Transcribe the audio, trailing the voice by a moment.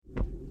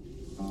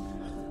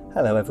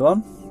Hello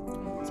everyone,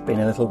 it's been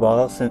a little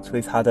while since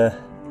we've had a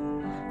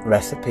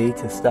recipe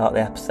to start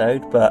the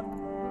episode, but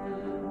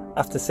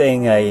after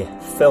seeing a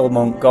Phil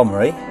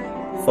Montgomery,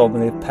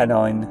 formerly of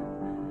Pennine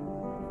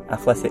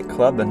Athletic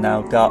Club and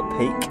now Dark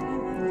Peak,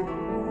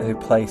 who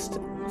placed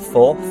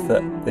 4th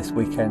at this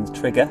weekend's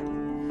Trigger,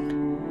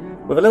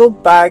 with a little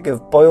bag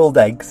of boiled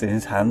eggs in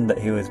his hand that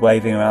he was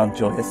waving around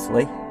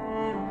joyously,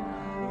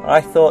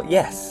 I thought,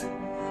 yes,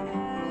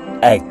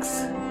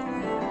 eggs.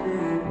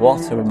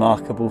 What a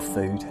remarkable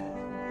food.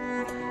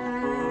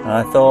 And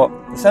I thought,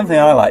 there's something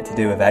I like to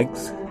do with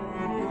eggs,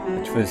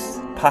 which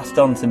was passed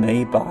on to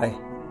me by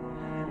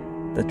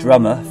the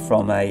drummer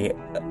from a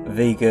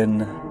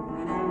vegan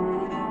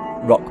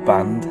rock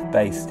band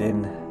based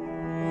in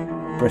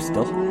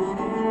Bristol,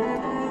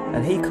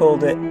 and he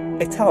called it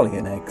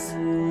Italian eggs.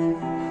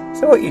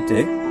 So what you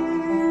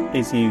do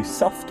is you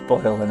soft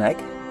boil an egg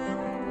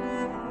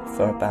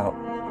for about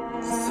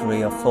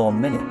 3 or 4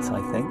 minutes, I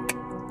think.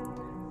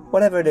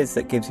 Whatever it is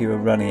that gives you a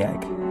runny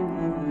egg.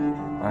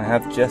 I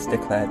have just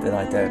declared that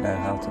I don't know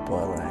how to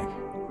boil an egg.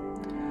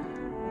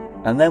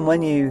 And then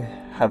when you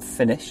have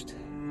finished,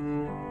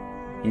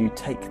 you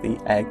take the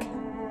egg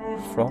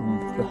from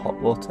the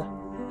hot water,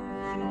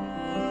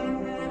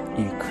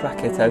 you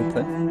crack it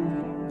open,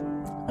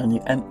 and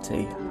you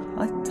empty,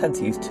 I tend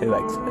to use 2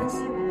 eggs for this,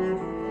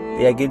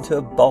 the egg into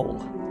a bowl.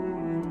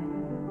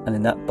 And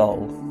in that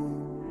bowl,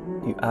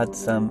 you add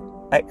some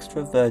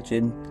extra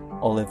virgin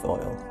olive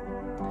oil.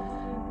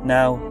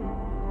 Now,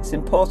 it's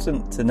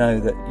important to know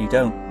that you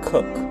don't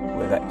cook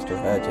with extra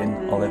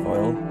virgin olive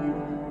oil.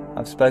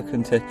 I've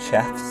spoken to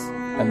chefs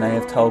and they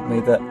have told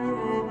me that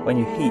when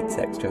you heat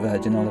extra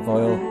virgin olive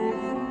oil,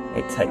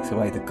 it takes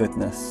away the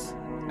goodness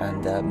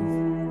and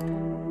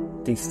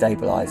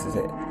destabilises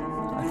it.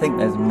 I think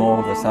there's more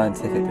of a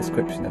scientific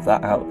description of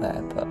that out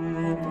there, but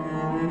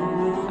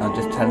I'm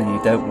just telling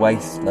you, don't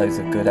waste loads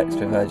of good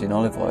extra virgin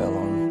olive oil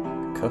on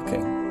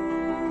cooking.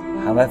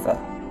 However,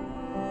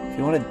 if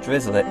you want to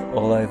drizzle it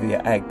all over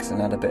your eggs and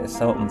add a bit of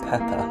salt and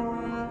pepper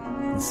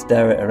and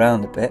stir it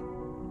around a bit,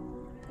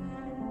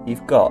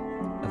 you've got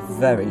a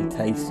very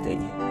tasty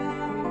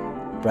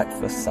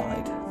breakfast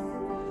side.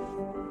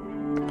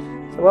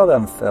 So well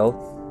done, Phil,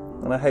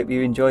 and I hope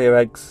you enjoy your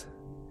eggs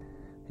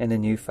in a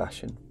new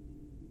fashion.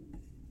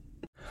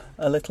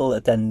 A little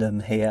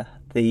addendum here.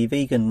 The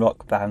vegan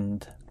rock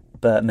band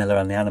Bert Miller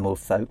and the Animal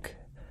Folk,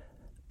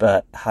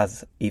 Bert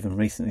has even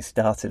recently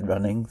started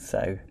running,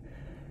 so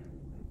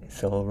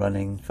it's all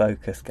running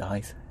focus,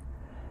 guys.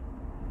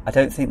 I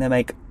don't think they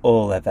make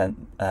all their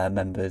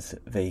members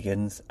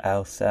vegans,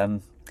 else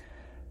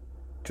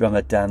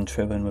drummer Dan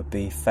Trewin would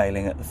be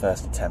failing at the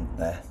first attempt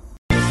there.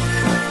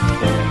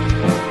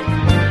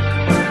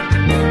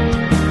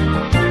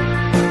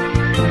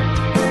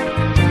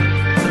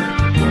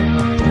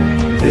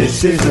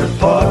 This is a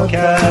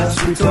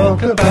podcast, we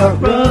talk about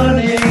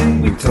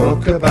running, we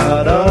talk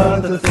about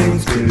other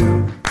things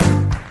too.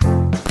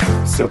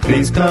 So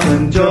please come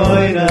and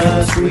join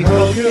us, we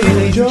hope you'll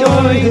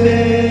enjoy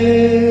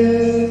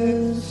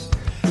this.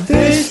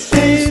 This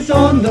is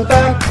On the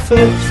Back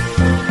Foot.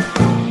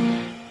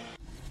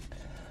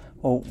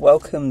 Well,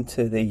 welcome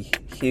to the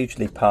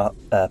hugely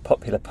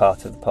popular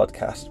part of the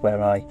podcast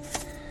where I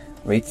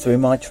read through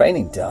my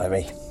training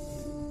diary.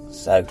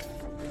 So,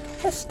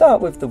 let's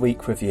start with the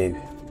week review.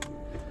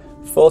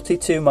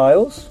 42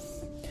 miles.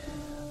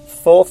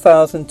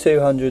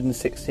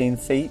 4,216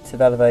 feet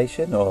of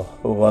elevation, or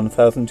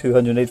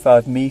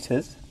 1,285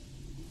 metres.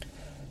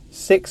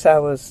 6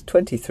 hours,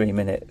 23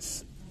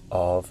 minutes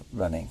of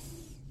running.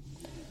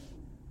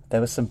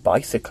 There was some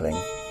bicycling.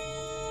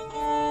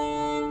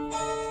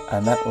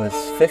 And that was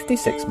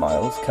 56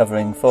 miles,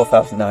 covering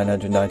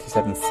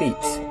 4,997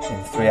 feet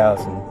in 3 hours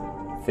and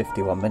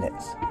 51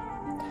 minutes.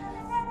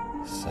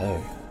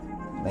 So,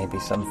 maybe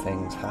some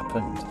things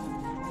happened.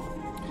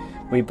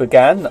 We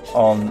began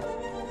on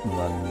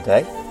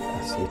Monday,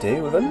 as you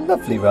do, with a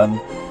lovely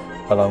run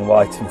along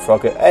White and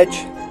Froggatt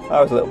Edge.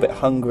 I was a little bit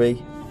hungry,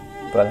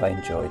 but I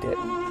enjoyed it.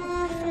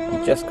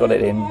 I just got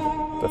it in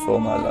before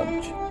my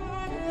lunch.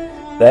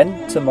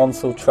 Then to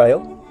Monsell Trail,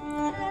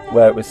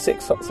 where it was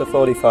 6 slots of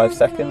 45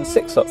 seconds,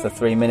 6 slots of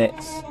 3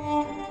 minutes,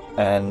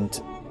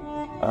 and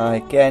I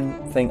again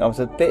think I was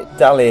a bit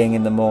dallying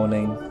in the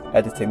morning,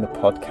 editing the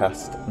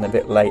podcast, and a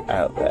bit late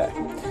out there.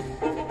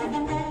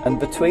 And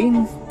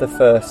between the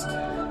first,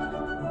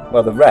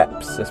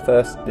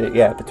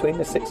 between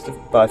the 6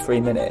 by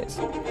 3 minutes,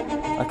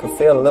 I could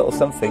feel a little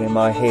something in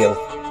my heel.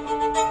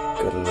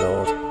 Good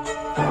Lord.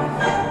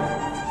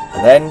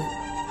 And then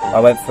I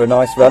went for a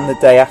nice run the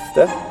day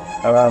after,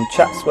 around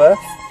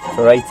Chatsworth,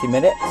 for 80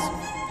 minutes,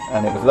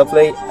 and it was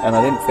lovely, and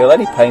I didn't feel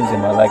any pains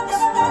in my legs.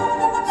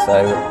 So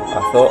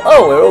I thought,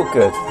 oh, we're all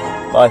good.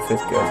 Life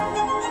is good.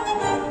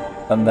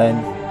 And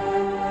then,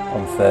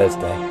 on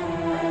Thursday,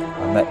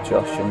 I met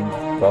Josh and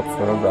Rob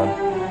for a run.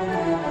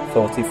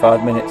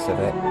 45 minutes of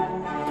it,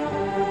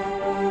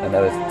 and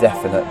there was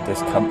definite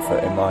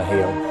discomfort in my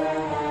heel.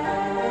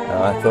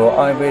 And I thought,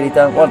 I really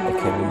don't want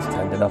Achilles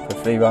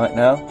tendinopathy right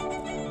now.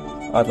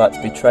 I'd like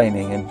to be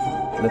training and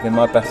living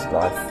my best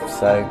life.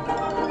 So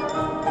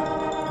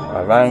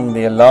I rang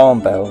the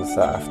alarm bells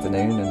that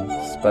afternoon and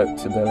spoke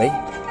to Billy,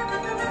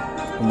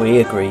 and we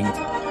agreed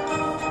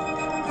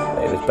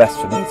that it was best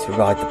for me to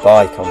ride the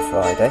bike on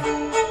Friday.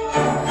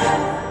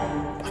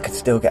 I could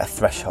still get a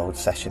threshold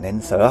session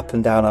in, so up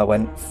and down I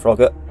went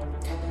Froggatt,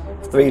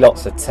 3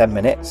 lots of 10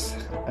 minutes,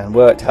 and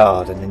worked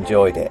hard and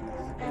enjoyed it.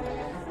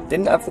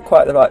 Didn't have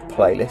quite the right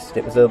playlist.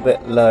 It was a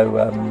bit low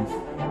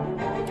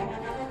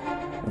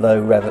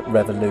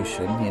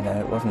revolution, you know,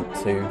 it wasn't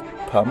too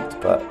pumped,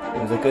 but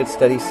it was a good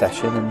steady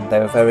session and they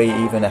were very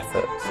even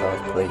effort, so I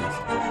was pleased.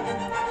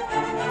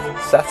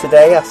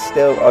 Saturday I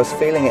was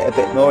feeling it a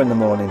bit more in the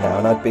morning now,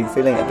 and I'd been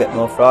feeling it a bit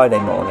more Friday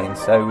morning,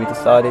 so we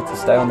decided to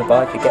stay on the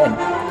bike again.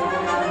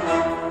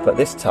 But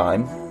this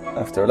time,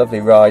 after a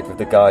lovely ride with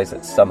the guys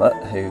at Summit,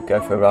 who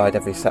go for a ride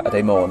every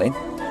Saturday morning,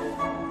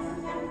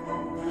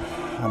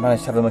 I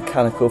managed to have a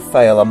mechanical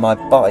fail on my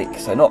bike.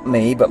 So not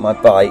me, but my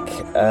bike,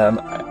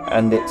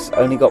 and it's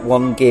only got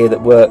one gear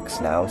that works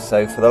now,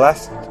 so for the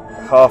last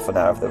half an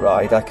hour of the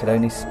ride I could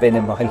only spin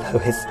in my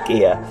lowest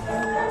gear.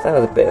 So I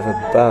was a bit of a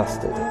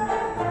bastard.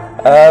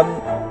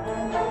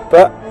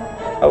 But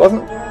I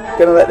wasn't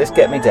going to let this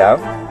get me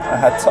down. I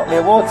had Totley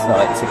Awards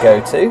night to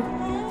go to,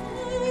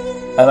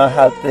 and I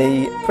had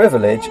the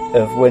privilege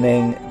of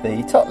winning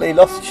the Totley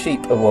Lost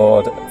Sheep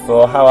Award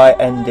for how I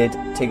ended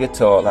Tigger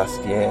Tour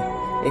last year.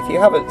 If you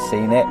haven't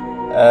seen it,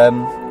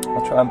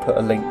 I'll try and put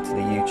a link to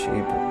the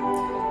YouTube.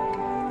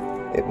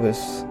 It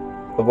was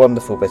a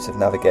wonderful bit of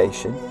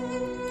navigation,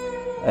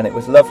 and it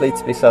was lovely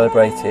to be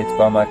celebrated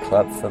by my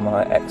club for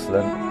my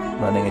excellent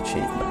running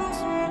achievement.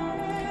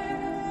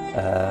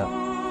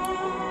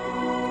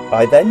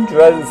 I then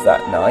drove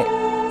that night,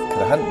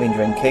 because I hadn't been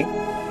drinking,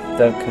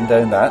 don't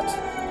condone that,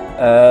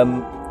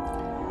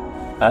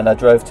 and I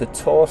drove to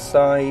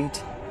Torside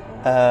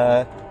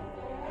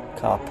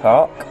car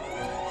park,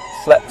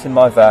 slept in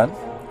my van,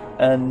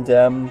 and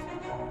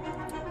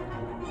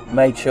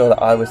made sure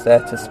that I was there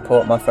to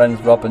support my friends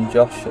Rob and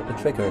Josh at the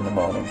Trigger in the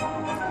morning.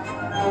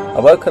 I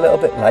woke a little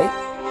bit late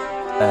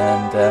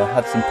and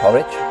had some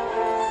porridge,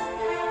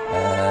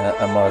 and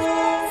I was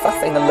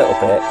faffing a little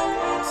bit,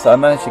 so I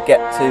managed to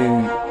get to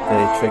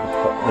the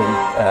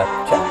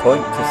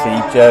checkpoint to see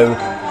Joe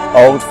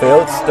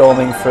Oldfield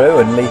storming through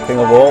and leaping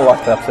a wall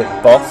like an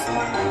absolute boss,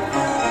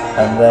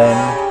 and then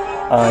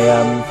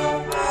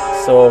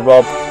I saw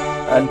Rob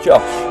and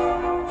Josh,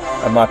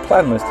 and my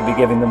plan was to be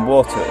giving them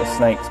water at the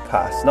Snake's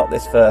Pass, not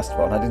this first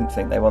one. I didn't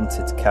think they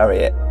wanted to carry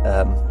it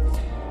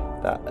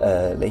that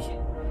early,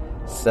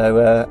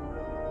 so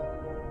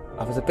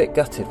I was a bit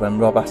gutted when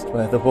Rob asked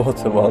where the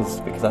water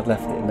was, because I'd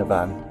left it in the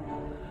van,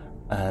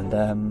 and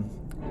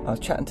I was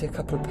chatting to a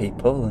couple of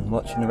people and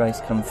watching the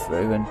race come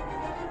through, and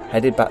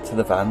headed back to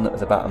the van that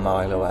was about a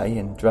mile away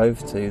and drove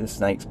to the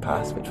Snake's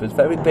Pass, which was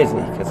very busy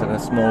because of a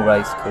small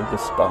race called the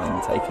Spine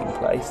taking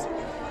place.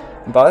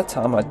 And by the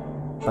time I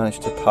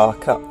managed to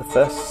park up, the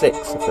first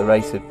 6 of the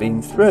race had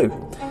been through.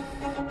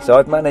 So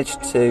I'd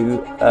managed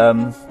to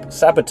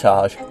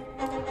sabotage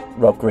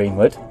Rob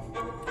Greenwood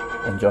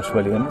and Josh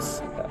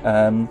Williams.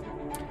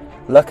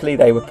 Luckily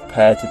they were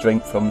prepared to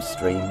drink from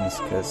streams,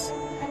 because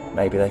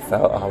maybe they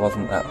felt I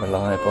wasn't that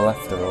reliable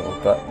after all.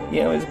 But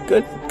you know, it was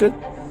good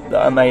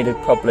that I made a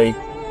probably,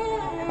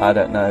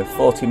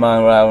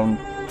 40-mile round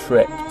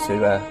trip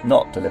to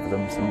not deliver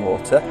them some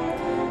water.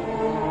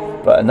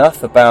 But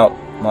enough about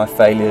my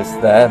failures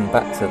there, and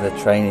back to the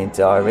training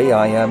diary.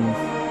 I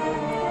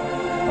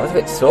was a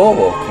bit sore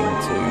walking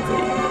to the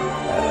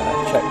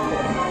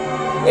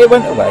checkpoint. It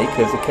went away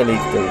because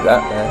Achilles do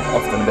that, they're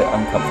often a bit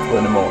uncomfortable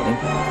in the morning,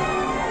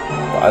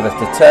 but I was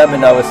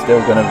determined I was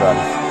still going to run.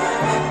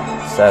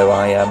 So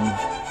I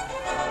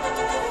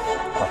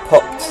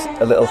popped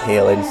a little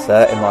heel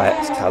insert in my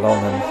X-Talon,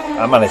 and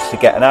I managed to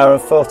get an hour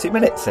and 40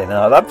 minutes in, and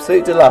I was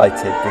absolutely delighted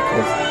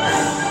because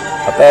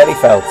I barely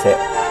felt it.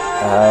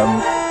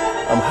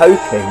 I'm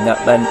hoping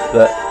that meant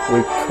that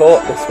we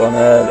caught this one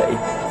early,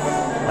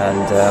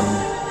 and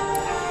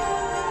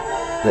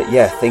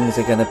that things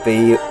are going to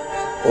be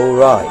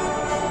alright.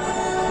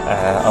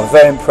 I was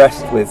very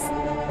impressed with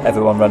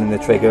everyone running the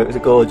Trigger. It was a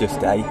gorgeous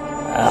day.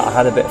 I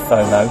had a bit of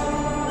FOMO,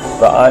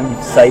 but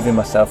I'm saving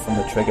myself from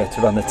the Trigger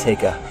to run the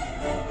Tigger,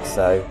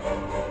 so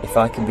if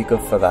I can be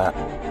good for that,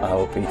 I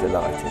will be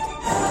delighted.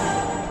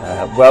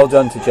 Well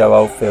done to Joe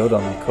Oldfield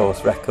on the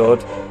course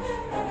record.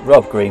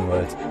 Rob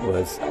Greenwood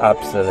was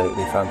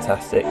absolutely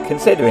fantastic,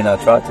 considering I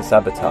tried to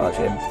sabotage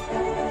him.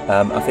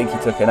 I think he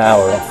took an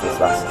hour off his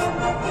last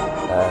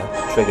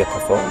Trigger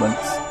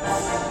performance,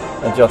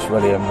 and Josh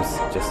Williams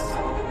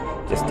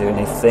just doing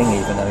his thing,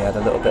 even though he had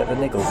a little bit of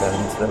a niggle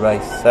going into the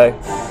race. So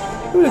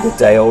it was a good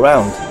day all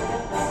round.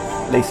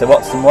 Lisa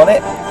Watson won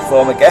it,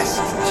 former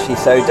guest, she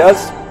so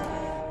does,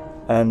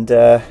 and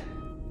there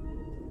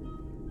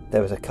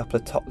was a couple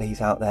of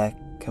Totleys out there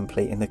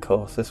completing the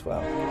course as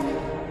well.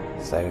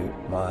 So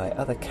my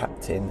other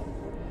captain,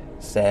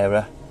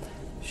 Sarah,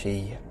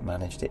 she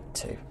managed it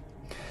too.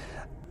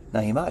 Now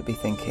you might be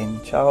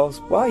thinking, Charles,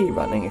 why are you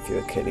running if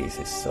your Achilles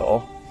is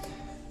sore?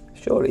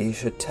 Surely you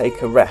should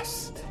take a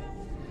rest.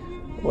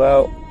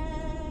 Well,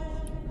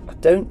 I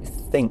don't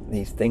think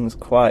these things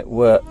quite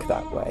work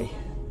that way.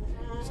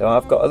 So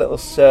I've got a little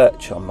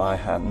search on my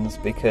hands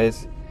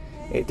because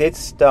it did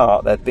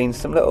start. There'd been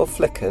some little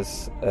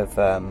flickers of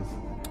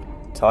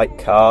tight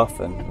calf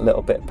and a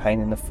little bit of pain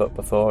in the foot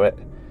before it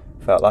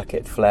felt like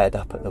it flared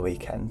up at the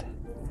weekend.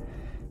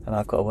 And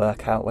I've got to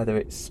work out whether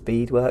it's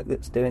speed work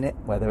that's doing it,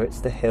 whether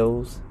it's the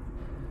hills,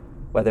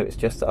 whether it's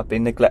just that I've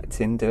been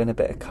neglecting doing a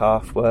bit of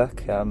calf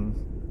work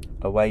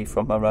away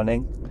from my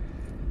running.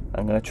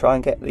 I'm going to try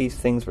and get these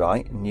things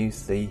right and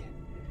use the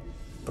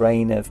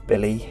brain of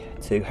Billy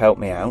to help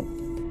me out.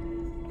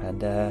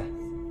 And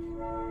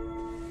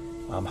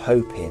I'm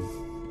hoping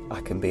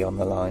I can be on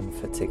the line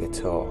for Tigger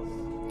Tour.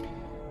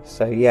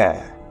 So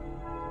yeah,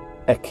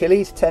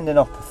 Achilles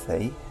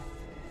tendinopathy.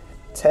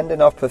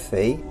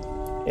 Tendinopathy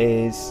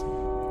is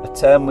a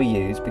term we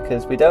use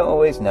because we don't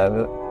always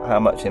know how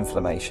much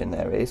inflammation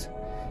there is.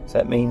 So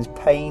it means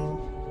pain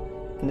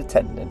in the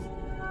tendon.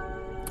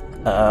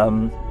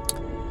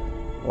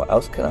 What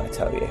else can I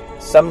tell you?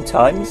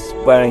 Sometimes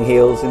wearing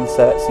heels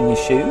inserts in your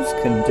shoes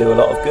can do a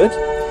lot of good.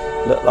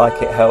 Looked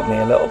like it helped me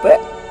a little bit.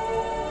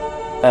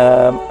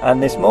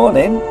 And this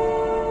morning,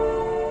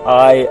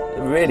 I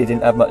really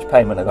didn't have much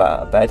pain when I got out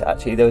of bed.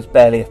 Actually, there was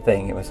barely a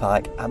thing. It was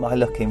like, am I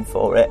looking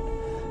for it?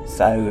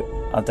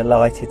 So I'm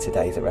delighted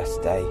today's a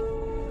rest day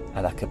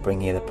and I could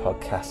bring you the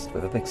podcast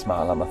with a big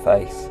smile on my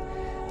face.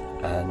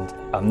 And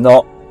I'm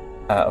not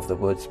out of the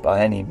woods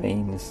by any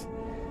means,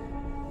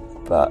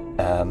 but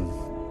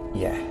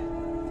yeah,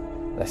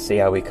 let's see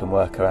how we can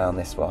work around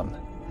this one.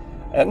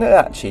 I'm going to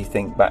actually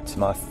think back to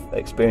my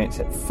experience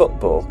at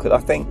football, because I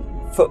think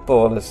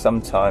footballers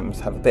sometimes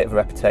have a bit of a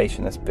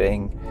reputation as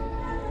being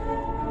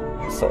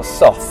sort of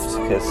soft,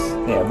 because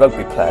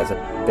rugby players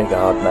are big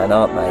hard men,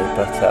 aren't they?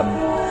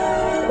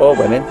 But or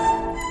women,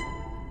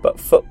 but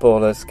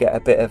footballers get a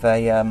bit of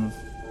a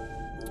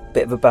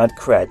bad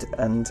cred,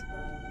 and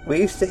we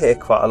used to hear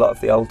quite a lot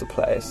of the older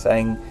players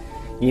saying,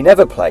 "You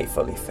never play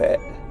fully fit,"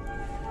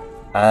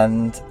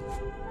 and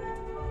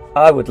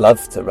I would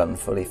love to run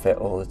fully fit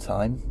all the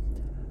time,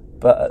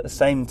 but at the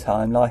same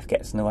time, life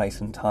gets in the way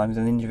sometimes,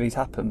 and injuries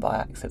happen by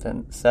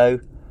accident. So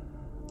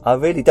I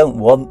really don't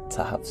want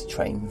to have to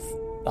train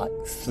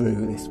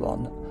through this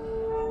one.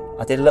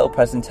 I did a little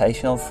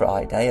presentation on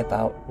Friday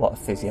about what a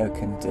physio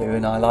can do,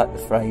 and I like the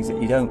phrase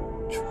that you don't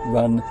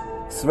run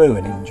through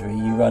an injury,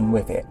 you run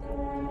with it.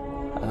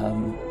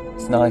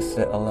 It's a nice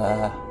little,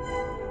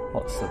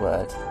 what's the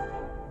word?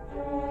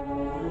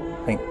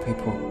 I think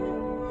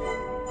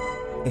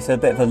it's a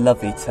bit of a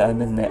lovely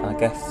term, isn't it, I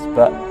guess?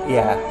 But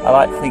yeah, I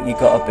like to think you've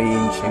got to be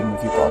in tune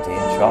with your body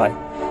and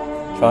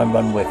try and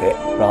run with it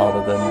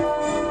rather than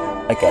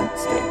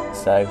against it.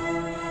 So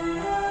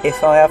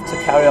if I have to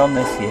carry on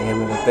this year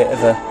with a bit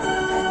of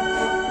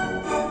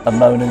a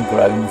moan and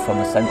groan from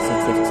a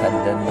sensitive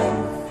tendon,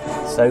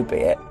 then so be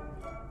it.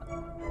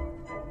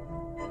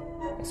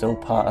 It's all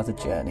part of the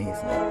journey,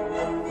 isn't it?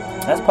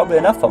 That's probably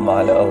enough on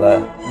my little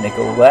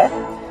niggle there,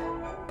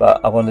 but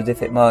I wondered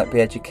if it might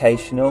be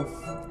educational.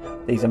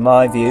 These are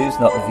my views,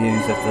 not the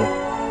views of the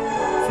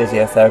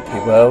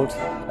physiotherapy world,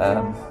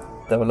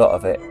 though a lot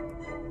of it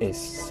is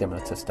similar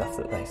to stuff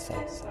that they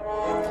say, so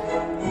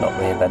I'm not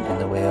reinventing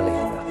the wheel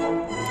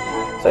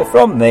either. So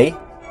from me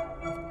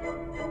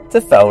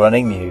to fell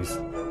running news.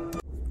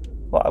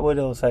 What I would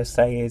also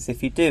say is,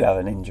 if you do have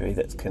an injury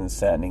that's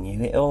concerning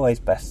you, it's always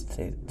best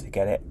to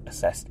get it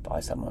assessed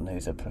by someone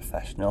who's a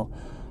professional.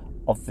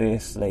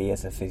 Obviously,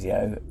 as a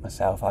physio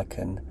myself, I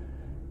can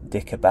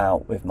dick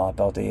about with my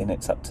body and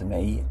it's up to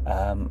me.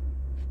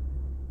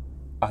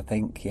 I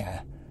think,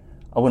 I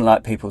wouldn't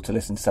like people to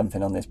listen to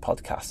something on this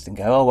podcast and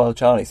go, oh, well,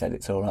 Charlie said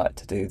it's all right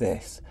to do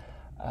this,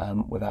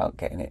 without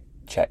getting it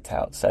checked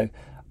out. So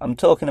I'm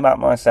talking about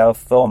myself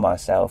for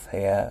myself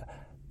here,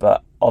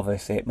 but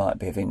obviously it might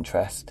be of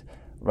interest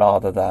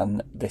rather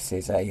than this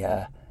is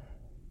a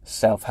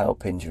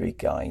self-help injury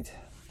guide.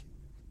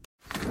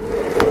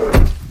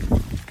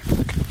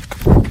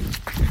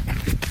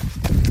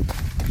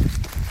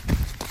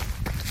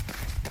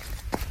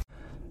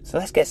 So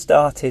let's get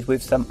started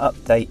with some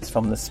updates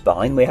from the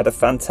spine. We had a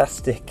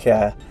fantastic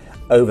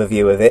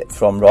overview of it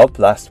from Rob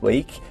last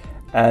week,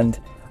 and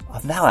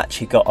I've now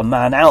actually got a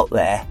man out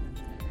there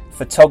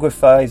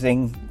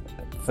photographing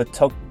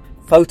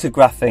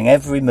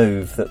every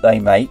move that they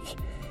make,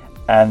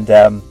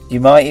 and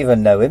you might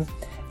even know him.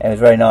 It was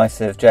very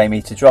nice of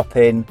Jamie to drop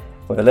in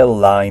with a little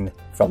line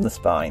from the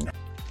spine.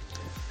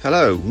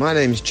 Hello, my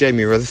name's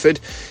Jamie Rutherford.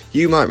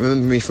 You might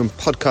remember me from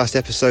podcast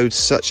episodes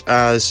such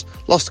as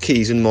Lost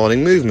Keys and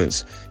Morning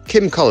Movements,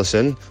 Kim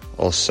Collison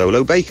or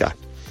Solo Baker.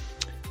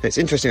 It's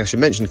interesting I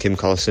should mention Kim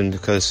Collison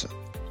because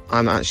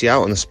I'm actually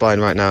out on the spine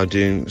right now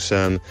doing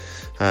some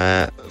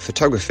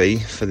photography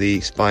for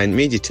the spine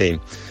media team,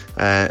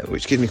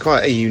 which gives me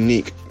quite a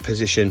unique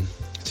position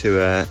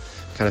to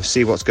kind of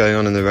see what's going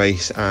on in the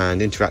race and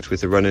interact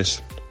with the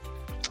runners.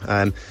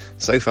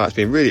 So far it's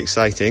been really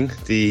exciting.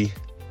 The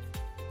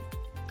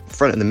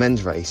front of the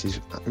men's race is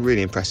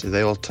really impressive.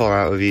 They all tore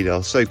out of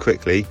Edel so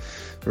quickly.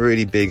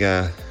 Really big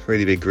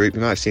group.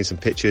 You might have seen some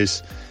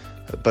pictures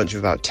a bunch of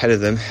about 10 of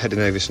them heading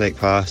over Snake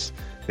Pass.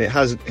 It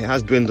has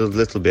dwindled a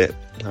little bit,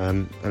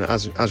 and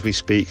as we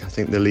speak, I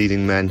think the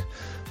leading men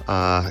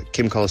are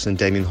Kim Collison,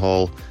 Damien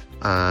Hall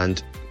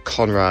and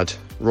Conrad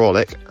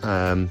Rawlick,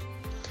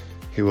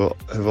 who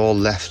have all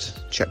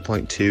left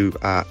checkpoint 2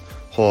 at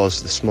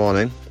Hawes this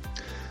morning.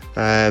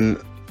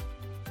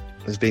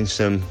 There's been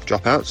some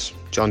dropouts.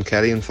 John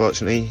Kelly,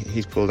 unfortunately,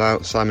 he's pulled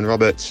out. Simon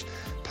Roberts,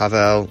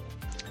 Pavel,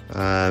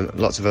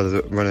 lots of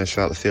other runners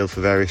throughout the field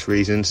for various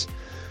reasons.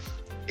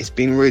 It's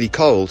been really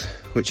cold,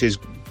 which is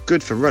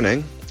good for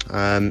running,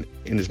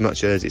 in as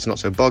much as it's not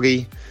so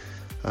boggy,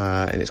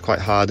 and it's quite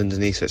hard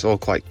underneath, so it's all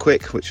quite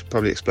quick, which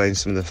probably explains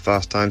some of the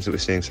fast times that we're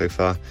seeing so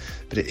far.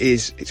 But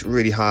it's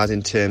really hard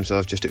in terms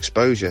of just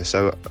exposure.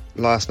 So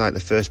last night, the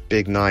first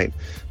big night,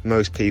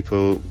 most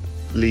people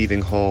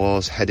leaving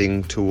Hawes,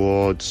 heading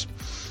towards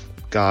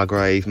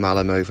Gargrave,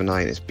 Malham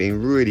overnight. It's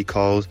been really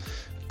cold,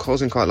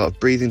 causing quite a lot of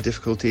breathing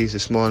difficulties.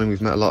 This morning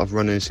we've met a lot of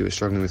runners who are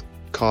struggling with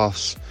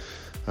coughs,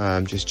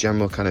 just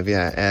general kind of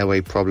airway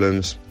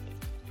problems,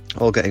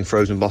 all getting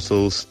frozen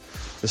bottles.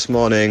 This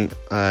morning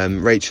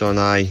Rachel and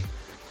I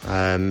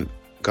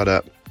got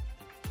up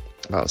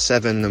about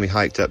 7, and we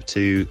hiked up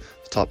to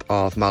the top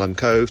of Malham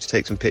Cove to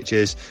take some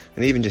pictures,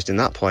 and even just in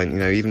that point,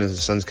 even as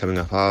the sun's coming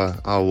up,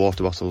 our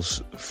water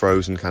bottles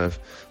frozen, kind of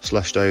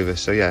slushed over.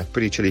 So yeah,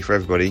 pretty chilly for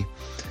everybody.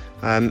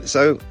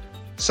 So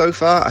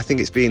far I think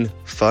it's been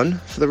fun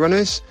for the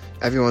runners.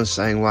 Everyone's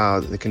saying, wow,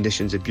 the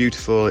conditions are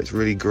beautiful, it's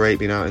really great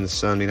being out in the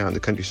sun, being out in the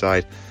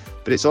countryside,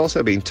 but it's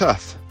also been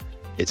tough.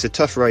 It's a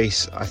tough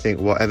race, I think,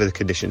 whatever the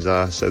conditions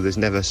are, so there's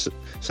never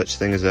such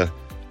thing as a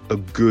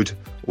good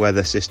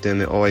weather system.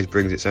 It always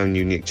brings its own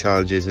unique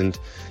challenges, and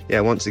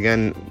yeah, once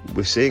again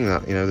we're seeing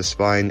that. The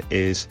Spine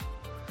is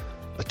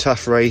a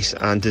tough race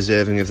and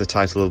deserving of the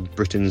title of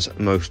Britain's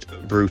most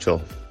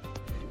brutal.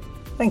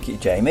 Thank you,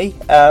 Jamie.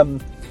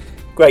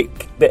 Great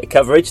bit of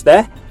coverage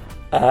there.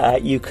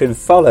 You can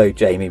follow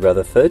Jamie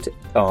Rutherford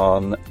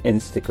on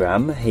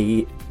Instagram.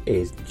 He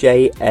is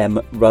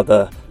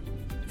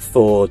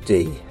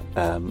JMRuther4D,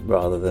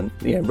 rather than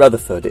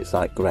Rutherford. It's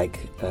like Greg,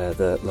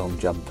 the long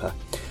jumper.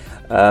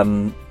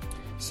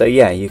 So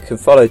yeah, you can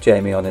follow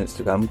Jamie on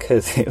Instagram,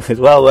 because it was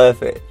well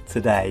worth it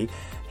today.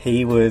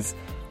 He was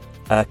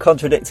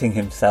contradicting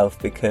himself,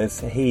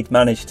 because he'd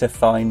managed to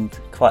find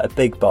quite a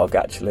big bog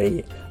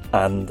actually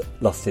and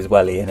lost his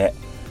welly in it.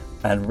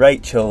 And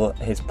Rachel,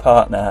 his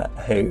partner,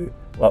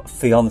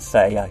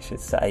 fiance I should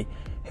say,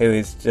 who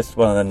is just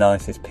one of the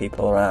nicest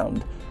people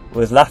around,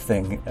 was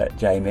laughing at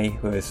Jamie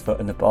with his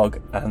foot in the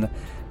bog, and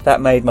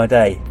that made my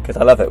day, because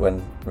I love it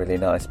when really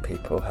nice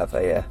people have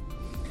a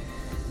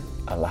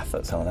laugh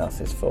at someone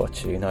else's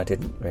fortune. I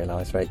didn't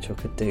realise Rachel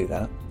could do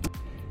that.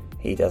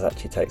 He does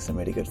actually take some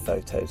really good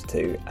photos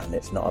too, and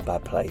it's not a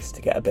bad place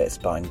to get a bit of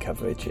Spine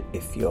coverage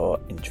if you're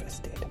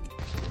interested.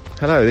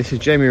 Hello, this is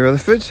Jamie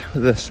Rutherford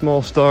with a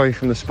small story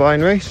from the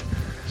Spine race.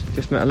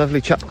 Just met a lovely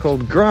chap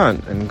called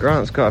Grant, and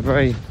Grant's got a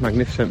very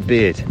magnificent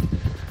beard.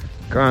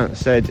 Grant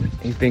said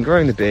he's been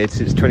growing the beard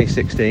since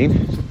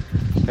 2016,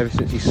 ever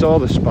since he saw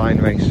the Spine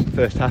race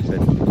first happen.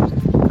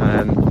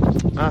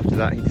 After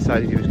that, he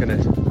decided he was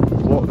going to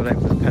walk the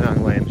length of the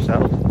Pennine Way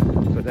himself,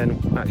 but then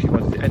actually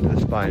wanted to enter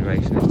the Spine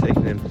race, and it's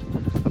taken him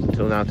up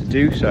until now to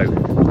do so.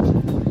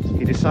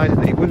 He decided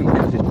that he wouldn't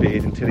cut his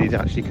beard until he'd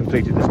actually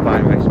completed the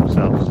Spine race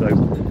himself, so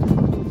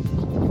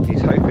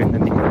he's hoping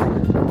that he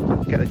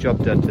can get the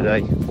job done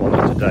today. Well,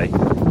 not today, it's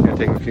going to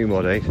take him a few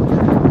more days,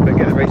 but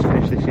get the race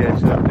finished this year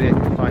so that beard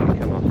can finally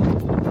come off.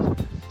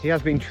 He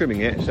has been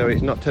trimming it, so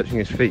it's not touching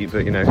his feet,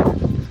 but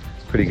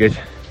pretty good.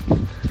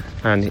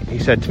 And he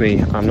said to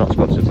me, I'm not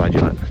sponsored by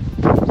Gillette.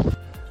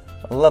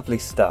 Lovely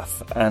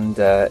stuff. And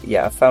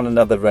I found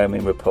another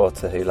roaming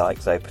reporter who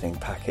likes opening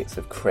packets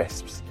of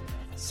crisps.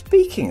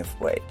 Speaking of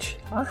which,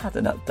 I had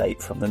an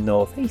update from the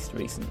northeast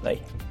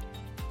recently.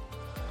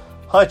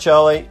 Hi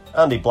Charlie,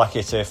 Andy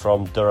Blackett here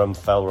from Durham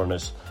Fell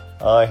Runners.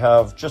 I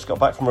have just got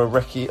back from a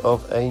recce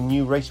of a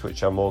new race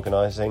which I'm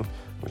organising,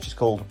 which is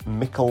called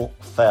Mickle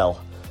Fell.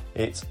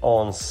 It's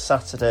on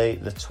Saturday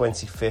the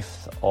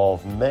 25th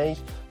of May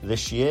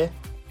this year.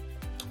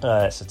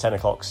 It's a 10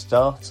 o'clock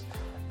start,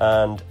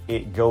 and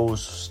it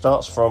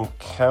starts from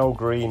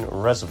Cowgreen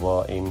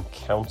Reservoir in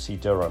County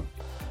Durham.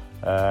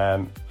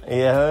 I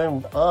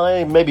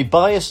may be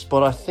biased,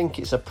 but I think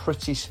it's a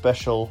pretty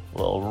special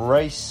little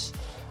race,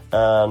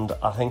 and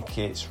I think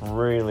it's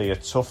really a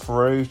tough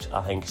route.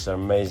 I think it's an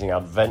amazing,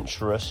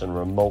 adventurous and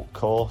remote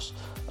course,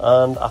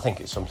 and I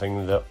think it's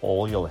something that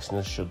all your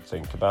listeners should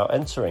think about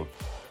entering.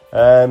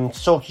 To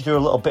talk you through a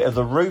little bit of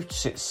the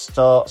route, it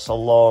starts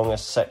along a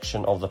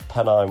section of the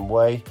Pennine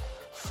Way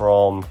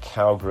from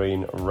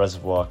Cowgreen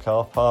Reservoir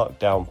Car Park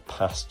down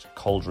past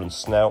Cauldron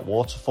Snout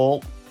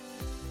Waterfall.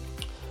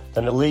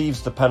 Then it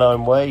leaves the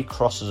Pennine Way,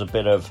 crosses a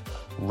bit of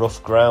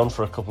rough ground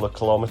for a couple of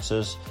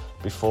kilometres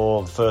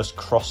before the first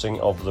crossing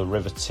of the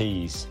River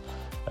Tees.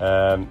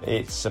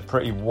 It's a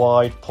pretty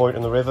wide point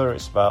in the river.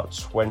 It's about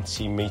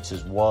 20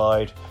 metres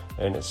wide.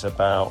 and it's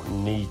about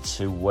knee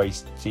to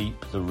waist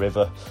deep, the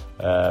river.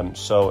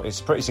 So it's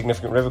a pretty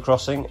significant river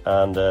crossing,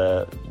 and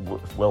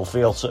will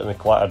feel certainly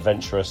quite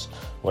adventurous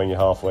when you're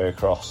halfway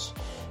across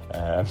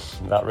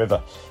that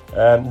river.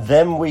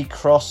 Then we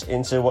cross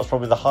into what's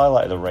probably the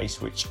highlight of the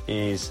race, which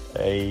is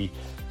a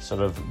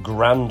sort of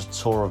grand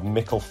tour of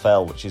Mickle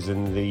Fell, which is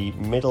in the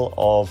middle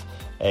of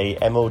a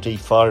MOD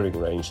firing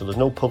range, so there's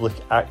no public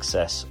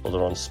access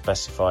other on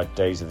specified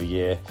days of the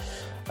year,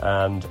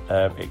 and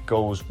it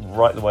goes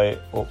right the way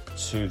up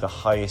to the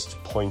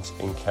highest point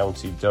in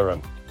County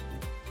Durham.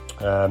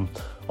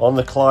 On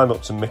the climb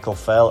up to Mickle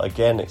Fell,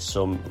 again, it's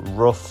some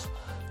rough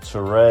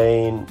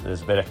terrain.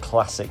 There's a bit of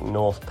classic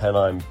North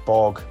Pennine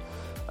bog,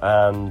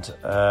 and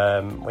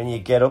when you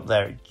get up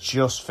there, it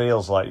just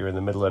feels like you're in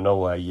the middle of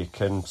nowhere. You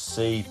can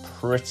see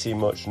pretty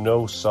much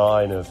no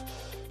sign of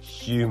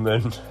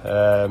human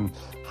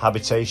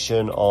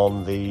habitation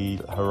on the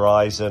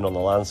horizon, on the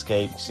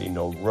landscape. You see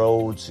no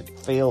roads. It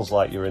feels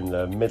like you're in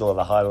the middle of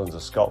the Highlands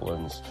of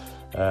Scotland.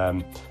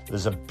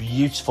 There's a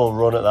beautiful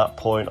run at that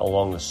point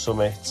along the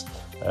summit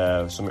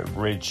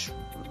ridge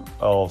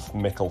of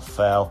Mickle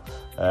Fell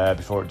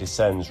before it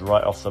descends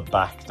right off the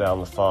back down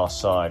the far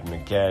side, and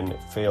again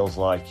it feels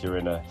like you're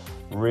in a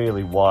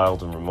really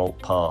wild and remote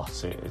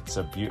part. It's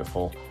a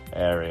beautiful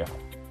area.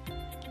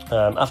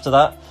 After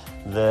that,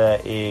 there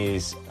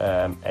is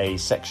a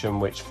section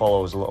which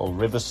follows a little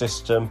river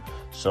system,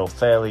 so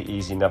fairly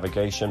easy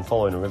navigation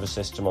following a river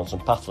system on some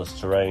pathless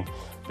terrain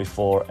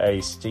before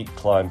a steep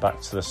climb back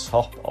to the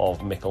top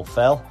of Mickle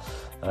Fell,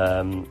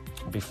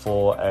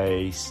 before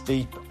a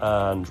steep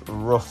and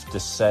rough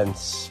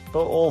descent,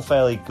 but all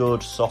fairly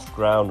good, soft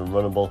ground and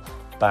runnable,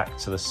 back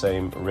to the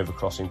same river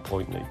crossing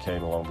point that you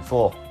came along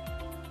before.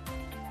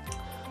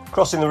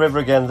 Crossing the river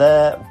again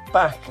there,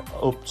 back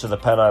up to the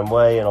Pennine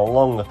Way and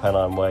along the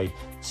Pennine Way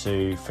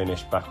to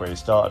finish back where you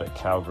started at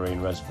Cow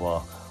Green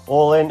Reservoir.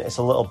 All in, it's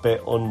a little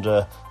bit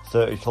under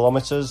 30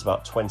 kilometres,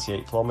 about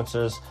 28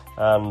 kilometres,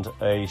 and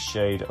a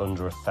shade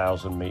under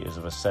 1,000 metres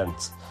of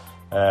ascent.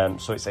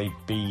 So it's a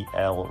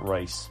BL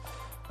race.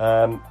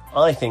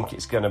 I think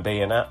it's going to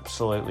be an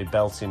absolutely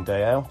belting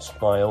day out.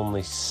 My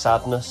only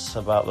sadness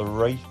about the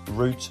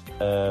route,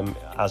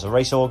 as a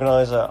race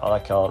organiser, I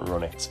can't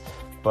run it.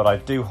 But I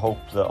do hope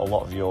that a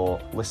lot of your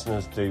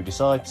listeners do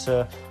decide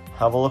to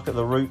have a look at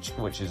the route,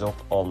 which is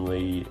up on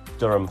the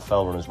Durham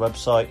Fell Runners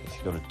website. If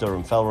you go to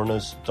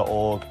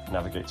durhamfellrunners.org,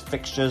 navigate to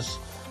fixtures,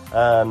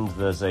 and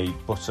there's a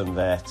button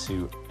there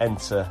to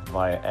enter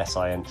via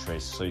SI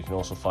entries. So you can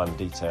also find the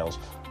details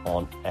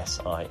on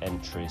SI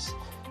entries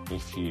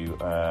if you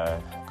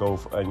go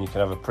and you can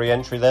have a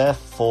pre-entry there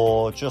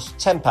for just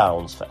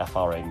 £10 for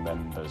FRA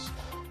members.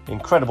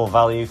 Incredible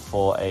value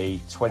for a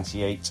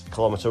 28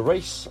 kilometre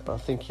race, I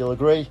think you'll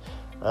agree,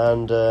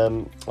 and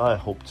I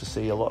hope to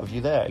see a lot of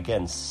you there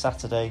again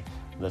Saturday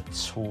the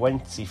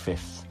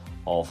 25th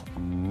of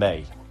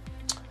May.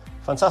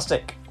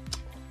 Fantastic.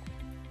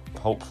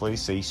 Hopefully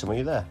see some of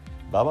you there.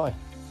 Bye bye.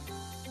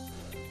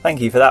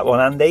 Thank you for that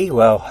one, Andy.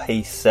 Well,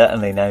 he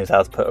certainly knows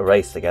how to put a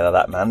race together,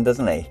 that man,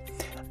 doesn't he?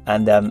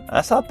 And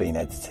as I've been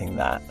editing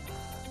that,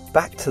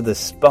 back to the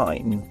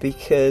spine,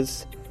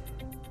 because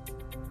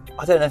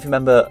I don't know if you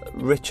remember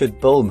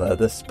Richard Bulmer,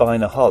 the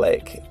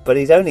Spineaholic, but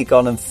he's only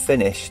gone and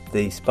finished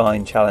the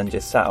Spine Challenger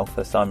South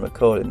as I'm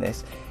recording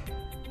this.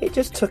 It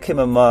just took him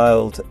a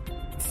mild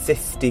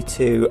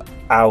 52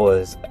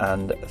 hours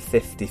and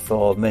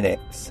 54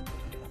 minutes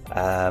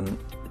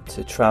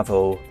to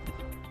travel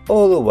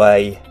all the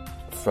way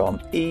from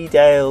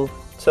Edale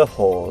to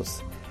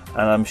Hawes,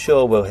 and I'm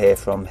sure we'll hear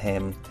from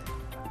him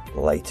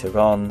later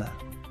on,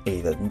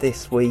 either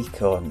this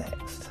week or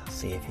next. I'll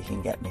see if he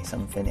can get me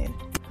something in.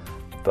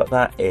 But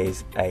that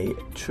is a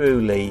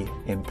truly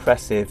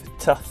impressive,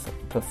 tough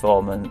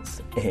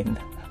performance in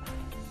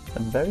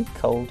some very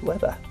cold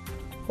weather.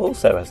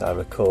 Also, as I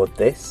record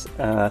this,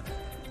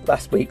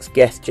 last week's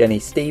guest Jenny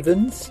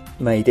Stevens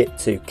made it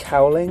to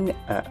Cowling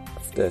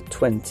after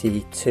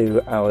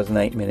 22 hours and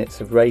 8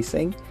 minutes of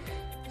racing.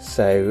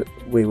 So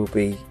we will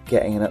be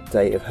getting an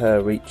update of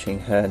her reaching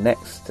her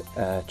next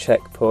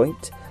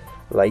checkpoint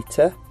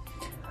later.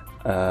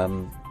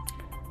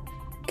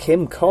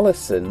 Kim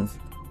Collison,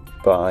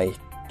 by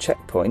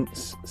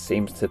checkpoints,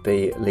 seems to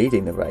be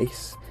leading the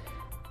race,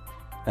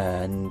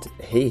 and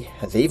he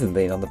has even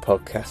been on the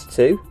podcast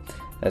too,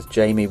 as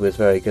Jamie was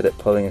very good at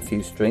pulling a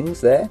few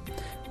strings there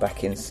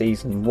back in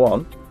season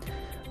 1.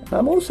 And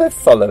I'm also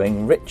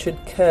following Richard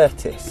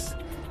Curtis,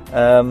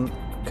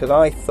 because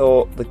I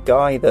thought the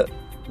guy that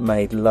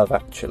made Love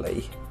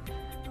Actually,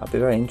 I'd be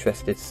very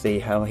interested to see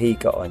how he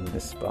got on the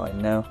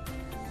spine. Now,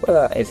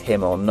 whether that is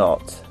him or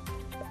not,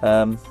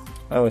 I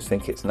always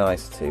think it's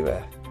nice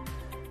to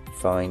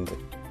find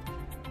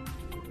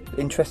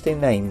interesting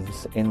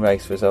names in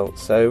race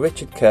results. So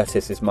Richard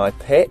Curtis is my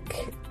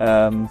pick.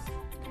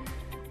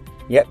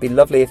 Be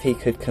lovely if he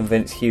could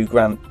convince Hugh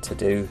Grant to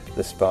do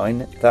the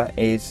spine. That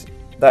is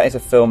a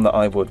film that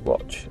I would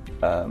watch.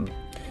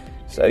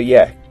 So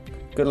yeah,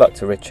 good luck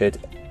to Richard.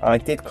 I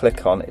did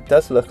click on, it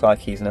does look like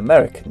he's an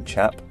American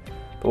chap,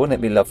 but wouldn't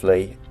it be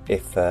lovely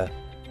if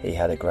he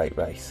had a great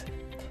race.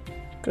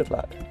 Good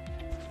luck.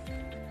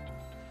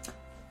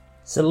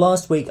 So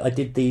last week I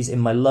did these in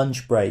my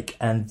lunch break,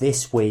 and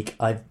this week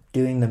I'm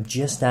doing them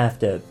just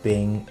after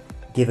being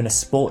given a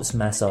sports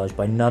massage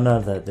by none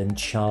other than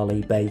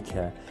Charlie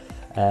Baker.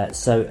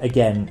 So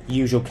again,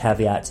 usual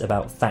caveats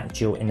about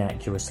factual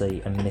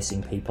inaccuracy and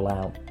missing people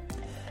out.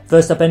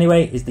 First up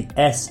anyway is the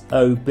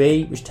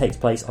SOB, which takes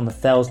place on the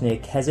fells near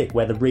Keswick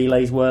where the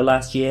relays were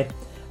last year.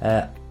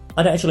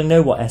 I don't actually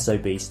know what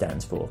SOB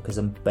stands for because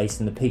I'm based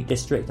in the Peak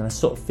District, and I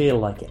sort of feel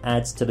like it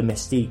adds to the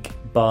mystique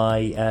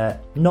by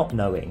not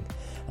knowing.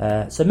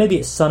 So maybe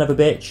it's son of a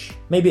bitch,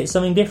 maybe it's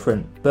something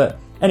different. But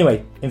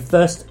anyway, in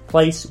first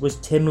place was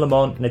Tim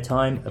Lamont in a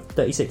time of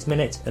 36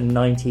 minutes and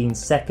 19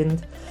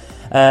 seconds.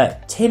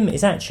 Tim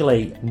is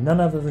actually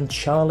none other than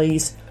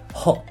Charlie's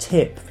hot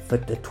tip for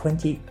the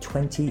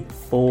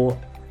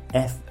 2024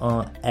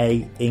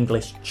 FRA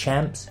English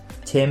Champs.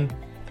 Tim,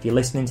 if you're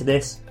listening to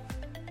this,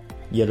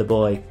 you're the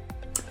boy.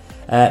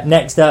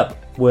 Next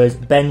up was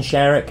Ben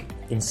Sharrock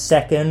in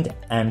second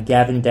and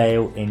Gavin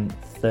Dale in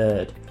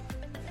third.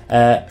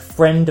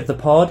 Friend of the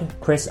pod,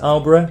 Chris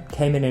Alborough,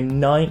 came in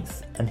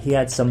ninth, and he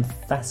had some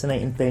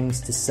fascinating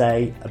things to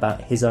say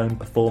about his own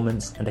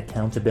performance and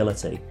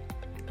accountability.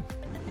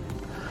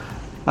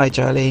 Hi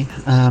Charlie.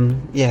 So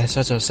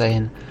as I was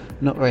saying,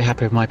 not very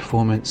happy with my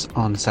performance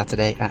on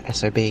Saturday at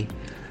SOB.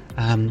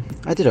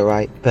 I did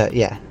alright, but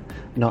yeah,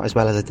 not as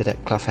well as I did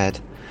at Clough Head.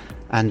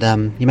 And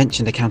you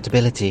mentioned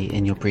accountability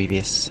in your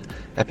previous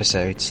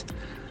episodes,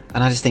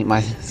 and I just think my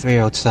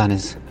 3-year-old son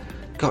has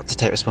got to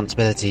take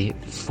responsibility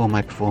for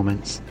my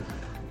performance,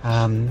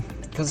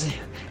 because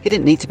he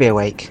didn't need to be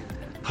awake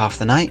half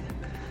the night.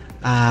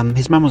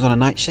 His mum was on a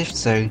night shift,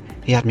 so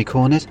he had me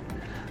cornered,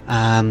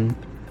 and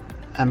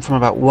from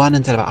about 1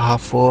 until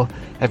about 4:30,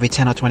 every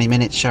 10 or 20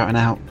 minutes shouting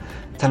out,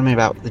 telling me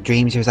about the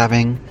dreams he was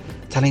having,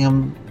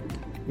 telling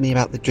me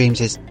about the dreams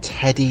his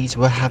teddies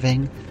were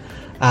having.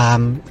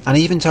 And I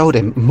even told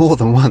him more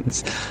than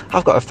once,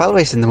 I've got a fell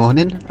race in the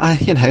morning. I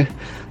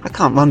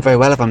can't run very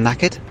well if I'm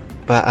knackered.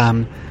 But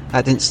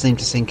that didn't seem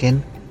to sink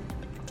in.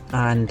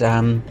 And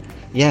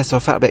so I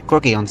felt a bit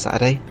groggy on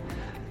Saturday.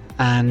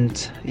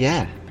 And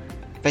yeah,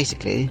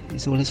 basically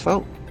it's all his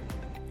fault.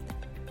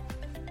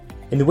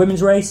 In the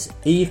women's race,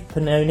 Eve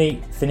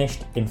Pannoni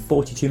finished in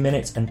 42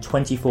 minutes and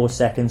 24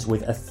 seconds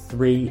with a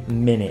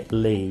 3-minute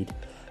lead.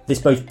 This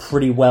bodes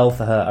pretty well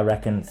for her, I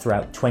reckon,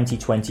 throughout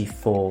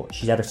 2024.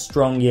 She's had a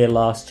strong year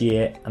last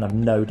year, and I've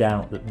no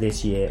doubt that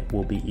this year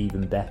will be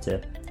even better.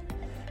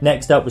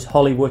 Next up was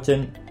Holly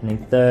Wootton, and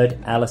in third,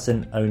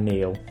 Alison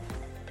O'Neill.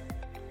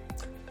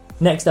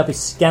 Next up is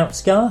Scout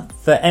Scar.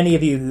 For any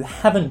of you who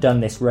haven't done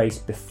this race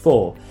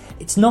before,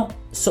 it's not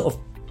sort of,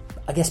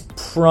 I guess,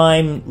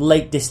 prime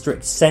Lake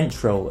District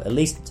Central, at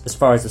least as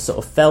far as the sort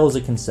of fells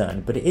are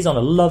concerned, but it is on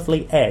a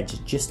lovely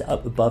edge just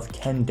up above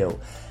Kendal,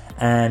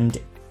 and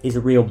is a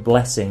real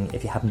blessing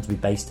if you happen to be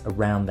based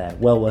around there.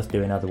 Well worth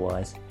doing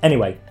otherwise.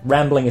 Anyway,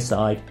 rambling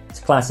aside, it's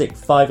a classic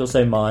 5 or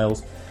so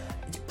miles.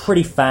 It's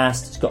pretty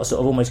fast, it's got a sort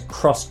of almost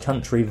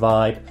cross-country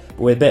vibe, but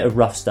with a bit of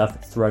rough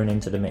stuff thrown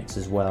into the mix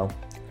as well.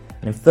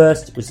 And in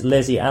first was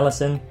Lizzie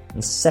Allison,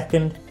 in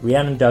second,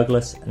 Rhiannon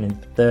Douglas, and in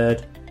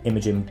third,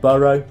 Imogen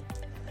Burrow.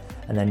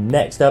 And then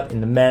next up in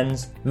the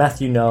men's,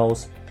 Matthew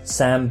Knowles,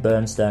 Sam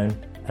Burnstone,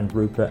 and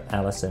Rupert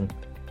Allison.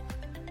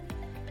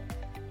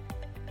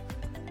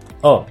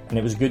 Oh, and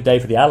it was a good day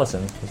for the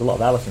Allisons. There's a lot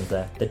of Allisons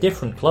there. They're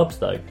different clubs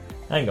though.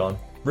 Hang on.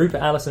 Rupert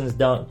Allison's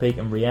Dark Peak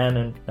and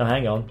Rhiannon... No,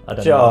 hang on. I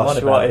don't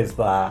know what is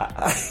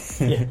that?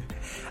 Yeah.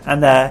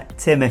 And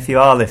Tim, if you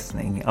are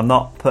listening, I'm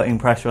not putting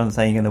pressure on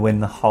saying you're going to win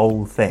the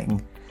whole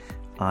thing.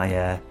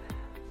 I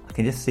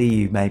can just see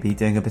you maybe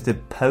doing a bit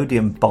of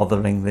podium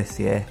bothering this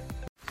year.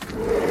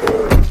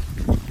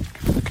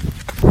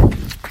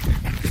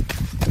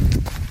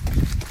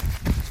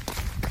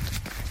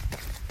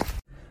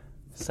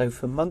 So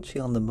for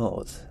Munchie on the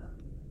Moors,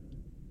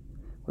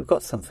 we've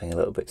got something a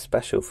little bit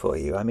special for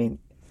you. I mean,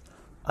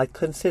 I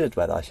considered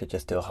whether I should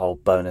just do a whole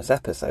bonus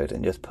episode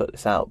and just put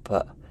this out,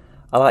 but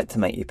I like to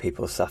make you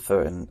people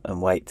suffer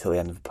and wait till the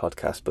end of the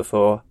podcast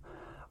before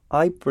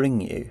I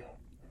bring you...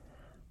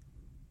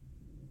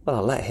 Well,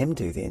 I'll let him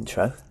do the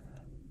intro.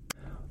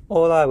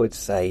 All I would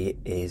say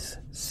is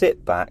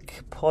sit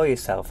back, pour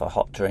yourself a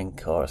hot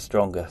drink or a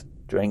stronger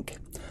drink,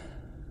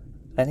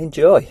 and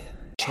enjoy.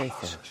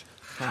 Chicken,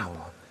 ham,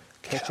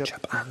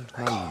 ketchup and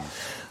mayo.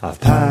 I've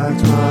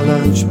packed my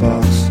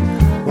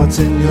lunchbox. What's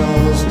in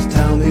yours? Just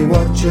tell me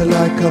what you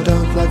like or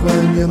don't like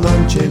when you're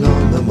munching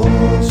on the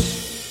moors.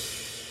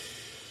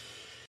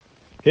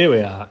 Here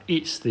we are.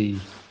 It's the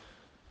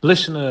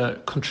listener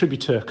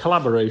contributor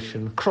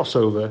collaboration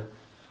crossover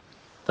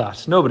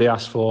that nobody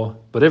asked for,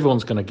 but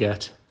everyone's going to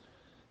get.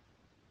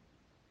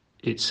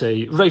 It's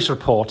a race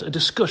report, a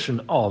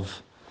discussion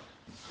of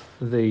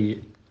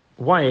the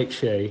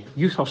YHA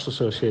Youth Hostel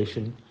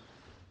Association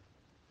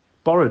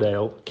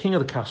Borrowdale King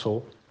of the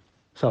Castle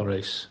fell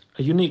race,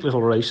 a unique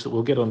little race that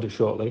we'll get onto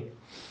shortly,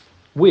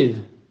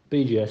 with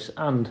BGS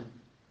and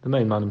the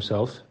main man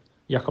himself,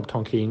 Jakob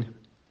Tonkeen,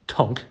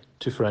 Tonk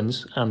to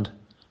friends, and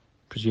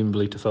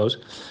presumably to foes.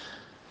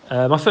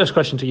 My first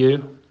question to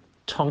you,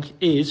 Tonk,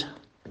 is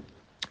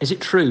it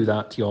true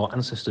that your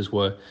ancestors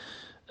were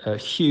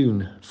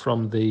hewn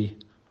from the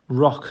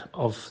rock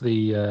of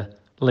the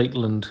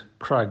Lakeland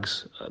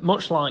crags,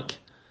 much like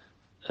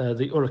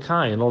the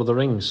Uruk-hai in Lord of the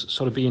Rings,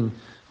 sort of being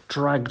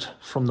dragged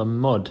from the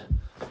mud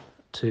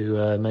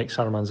to make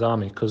Saruman's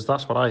army? Because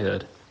that's what I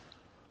heard.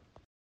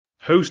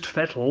 Host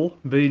Fettel,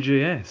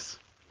 BGS.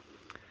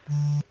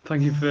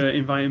 Thank you for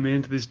inviting me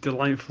into this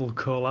delightful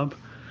collab.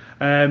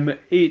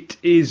 It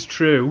is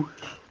true.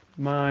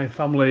 My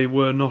family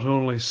were not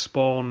only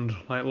spawned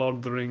like Lord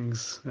of the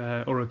Rings,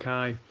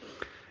 Uruk-hai,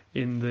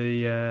 in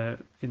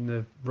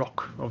the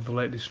rock of the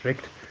Lake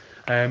District,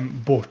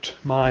 but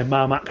my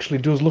mum actually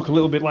does look a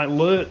little bit like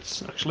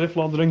Lurtz, actually, for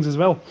Lord of the Rings as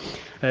well.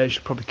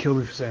 She'll probably kill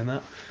me for saying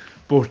that.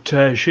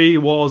 But she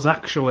was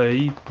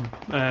actually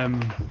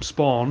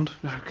spawned.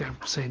 I'm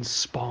saying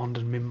spawned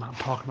and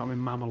talking about my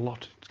mum a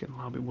lot. It's getting a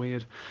little bit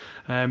weird.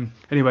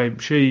 Anyway,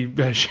 she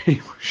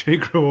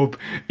grew up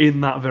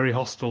in that very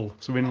hostel,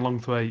 so in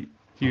Longthwaite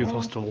Youth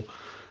Hostel.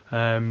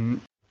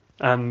 And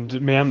one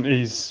of my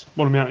aunties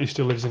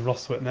still lives in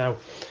Rothwaite now.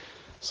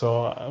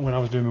 So when I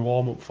was doing my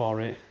warm up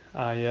for it,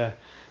 I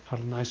had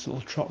a nice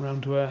little trot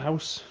round to her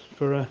house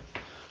for a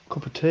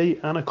cup of tea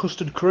and a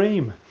custard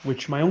cream,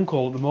 which my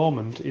uncle at the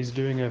moment is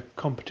doing a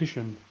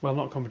competition, well,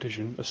 not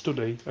competition, a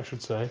study I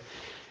should say,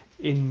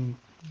 in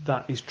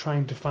that he's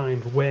trying to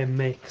find where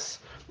makes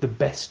the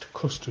best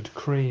custard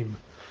cream.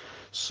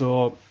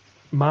 So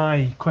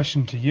my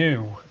question to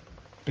you,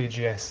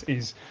 BGS,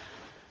 is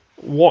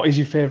what is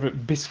your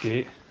favourite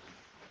biscuit?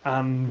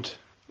 And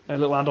a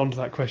little add-on to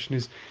that question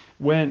is,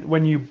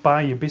 when you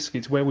buy your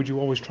biscuits, where would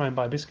you always try and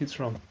buy biscuits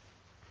from?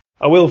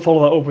 I will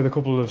follow that up with a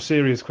couple of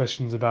serious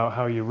questions about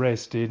how you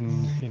raced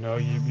and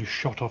you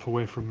shot off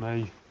away from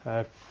me.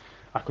 I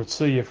could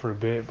see you for a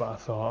bit, but I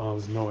thought,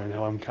 there's no way in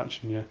hell I'm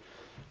catching you,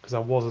 because I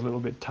was a little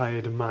bit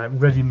tired, and my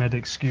ready-made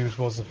excuse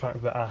was the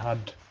fact that I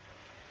had,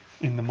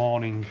 in the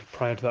morning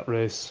prior to that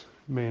race,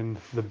 me and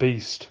the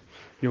beast,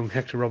 young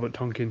Hector Robert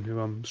Tonkin, who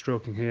I'm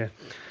stroking here,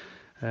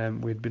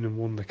 we'd been and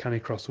won the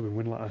Canicross up in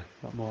Windlatter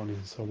that morning,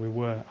 so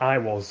I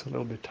was a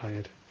little bit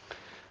tired,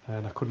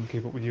 and I couldn't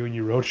keep up with you and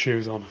your road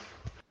shoes on.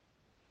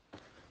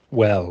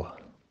 Well,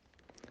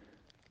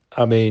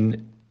 I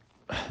mean,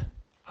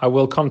 I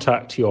will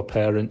contact your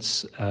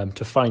parents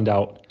to find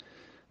out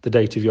the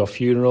date of your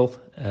funeral.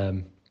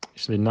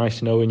 It's been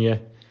nice knowing you,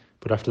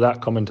 but after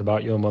that comment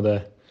about your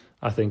mother,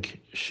 I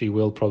think she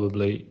will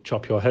probably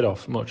chop your head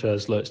off, much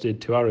as Lurtz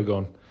did to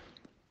Aragorn.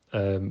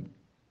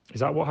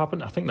 Is that what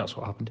happened? I think that's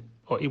what happened.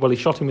 Well, he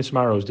shot him with some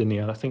arrows, didn't he?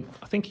 And I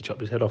think he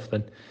chopped his head off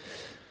then.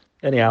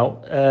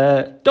 Anyhow,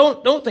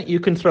 don't think you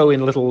can throw in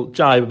a little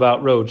jibe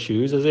about road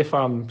shoes as if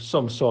I'm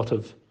some sort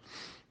of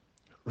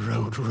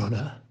road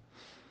runner.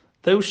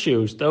 Those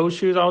shoes I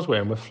was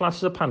wearing were flat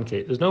as a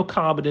pancake. There's no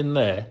carbon in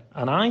there.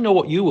 And I know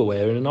what you were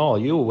wearing and all.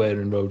 You were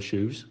wearing road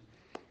shoes.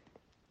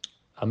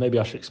 And maybe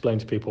I should explain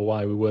to people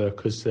why we were,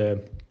 because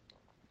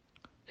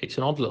it's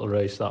an odd little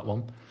race, that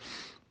one.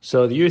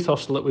 So the youth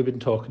hostel that we've been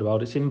talking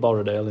about, it's in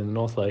Borrowdale in the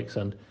North Lakes,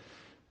 and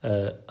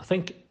I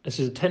think this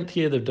is the 10th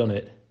year they've done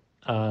it.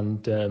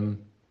 And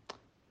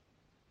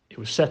it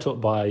was set up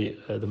by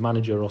the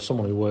manager or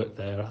someone who worked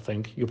there, I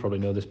think. You probably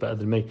know this better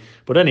than me.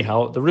 But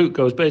anyhow, the route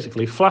goes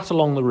basically flat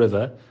along the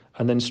river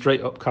and then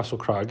straight up Castle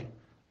Crag,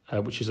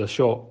 which is a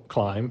short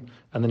climb,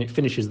 and then it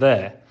finishes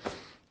there.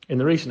 In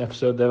the recent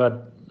episode, they've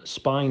had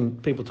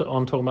people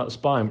talking about the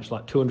spine, which is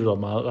like 200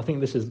 odd miles. I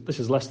think this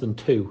is less than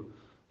 2.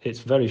 It's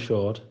very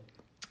short.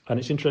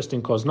 And it's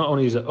interesting because not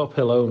only is it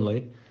uphill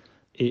only,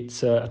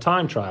 it's a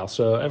time trial.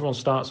 So everyone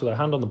starts with their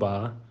hand on the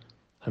bar,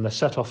 and they're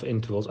set off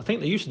intervals. I think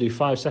they used to do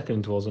 5-second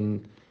intervals,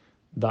 and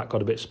that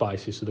got a bit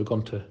spicy, so they've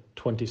gone to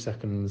 20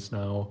 seconds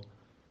now.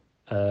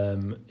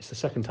 It's the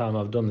second time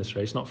I've done this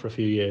race, not for a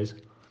few years.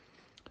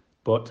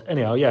 But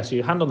anyhow, yeah, so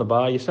your hand on the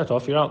bar, you set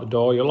off, you're out the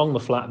door, you're along the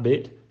flat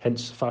bit,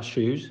 hence fast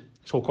shoes.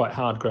 It's all quite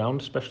hard ground,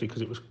 especially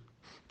because it was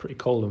pretty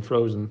cold and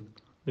frozen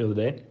the other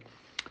day.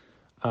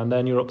 And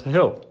then you're up the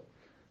hill.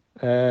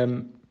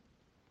 I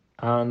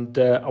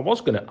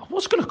was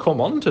gonna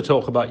come on to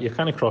talk about your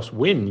Canicross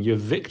win, your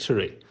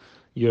victory.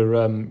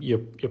 Your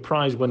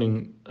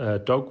prize-winning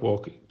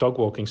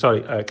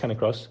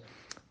Canicross,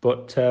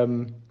 but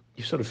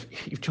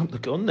you've jumped the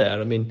gun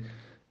there. I mean,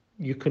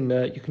 you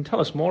can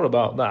tell us more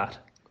about that.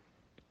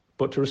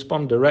 But to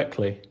respond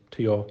directly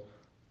to your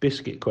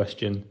biscuit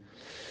question,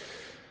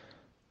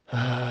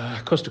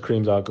 custard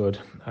creams are good.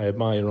 I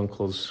admire your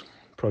uncle's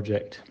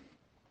project.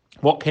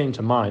 What came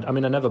to mind? I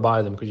mean, I never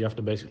buy them because you have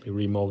to basically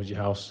remortgage your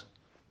house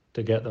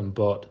to get them.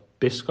 But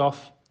Biscoff,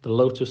 the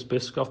Lotus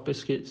Biscoff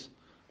biscuits.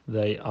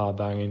 They are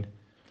banging.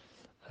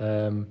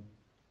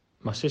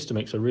 My sister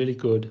makes a really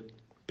good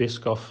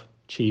Biscoff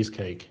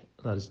cheesecake.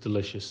 That is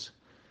delicious.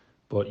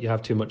 But you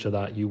have too much of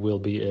that, you will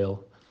be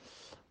ill.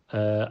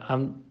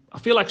 And I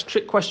feel like it's a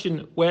trick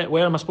question,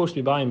 where am I supposed to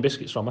be buying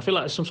biscuits from? I feel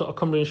like it's some sort of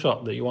Cumbrian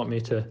shop that you want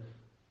me to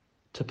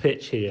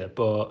pitch here.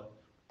 But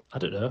I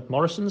don't know.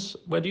 Morrison's?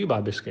 Where do you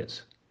buy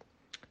biscuits?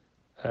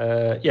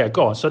 Yeah,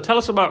 go on. So tell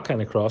us about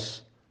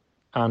Canicross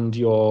and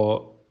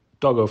your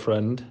doggo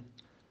friend,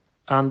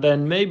 and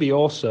then maybe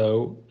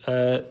also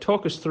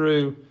talk us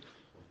through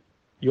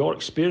your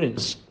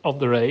experience of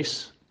the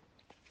race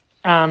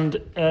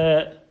and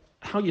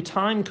how your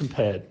time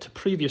compared to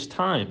previous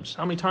times.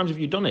 How many times have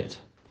you done it?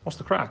 What's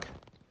the crack?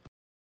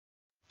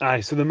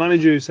 Aye, so the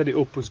manager who set it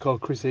up was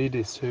called Chris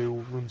Edis,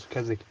 who runs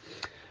Keswick.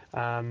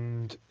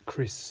 And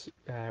Chris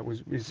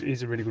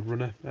he's a really good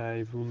runner.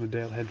 He's won the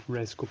Dalehead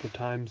race a couple of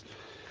times.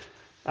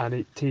 And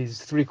it is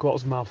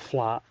 3/4 mile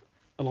flat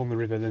along the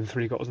river, then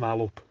 3/4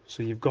 mile up.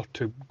 So you've got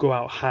to go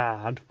out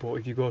hard, but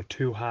if you go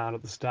too hard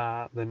at the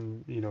start,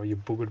 then you're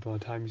buggered by the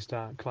time you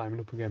start climbing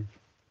up again.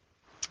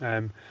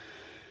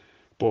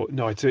 But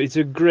no, it's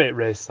a great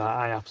race. That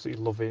I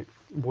absolutely love it.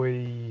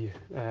 We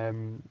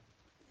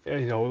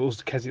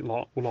us Keswick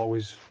lot will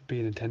always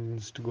be in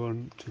attendance to go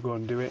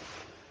and do it.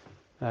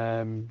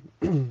 And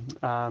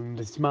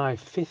it's my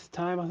 5th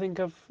time I think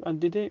I've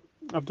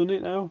done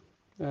it now.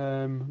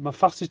 My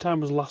fastest time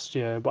was last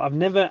year, but I've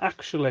never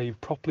actually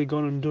properly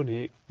gone and done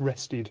it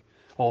rested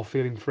or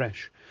feeling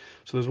fresh.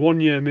 So there's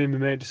one year me and my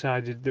mate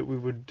decided that we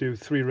would do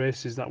 3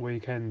 races that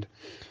weekend.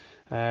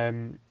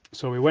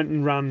 So we went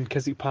and ran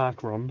Keswick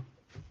Park Run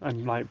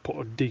and put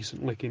a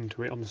decent lick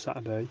into it on the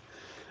Saturday.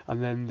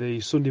 And then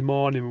the Sunday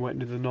morning we went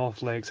to the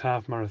North Lakes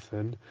Half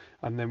Marathon,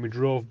 and then we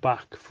drove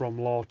back from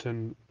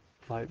Lawton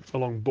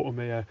along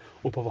Buttermere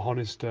up over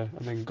Honister,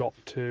 and then got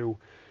to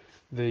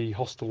the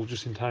hostel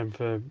just in time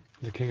for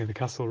the King of the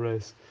Castle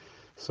race.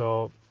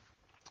 So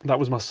that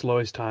was my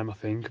slowest time, I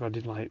think. I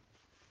did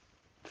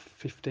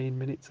 15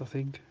 minutes, I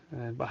think,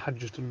 but I had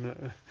just done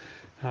a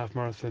half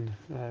marathon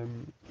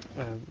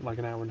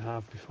an hour and a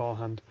half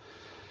beforehand.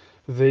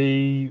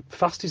 The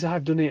fastest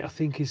I've done it, I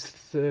think, is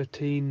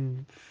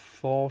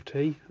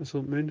 13:40 or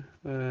something,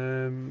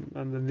 and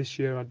then this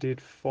year I did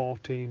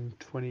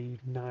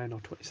 14:29 or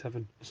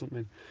 27 or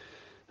something.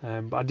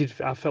 But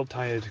I felt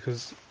tired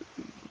because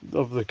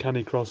of the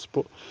Canicross,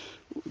 but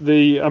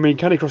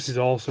Canicross is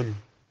awesome.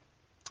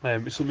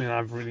 It's something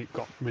I've really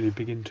got really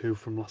big into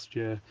from last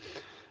year.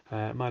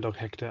 My dog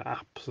Hector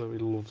absolutely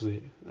loves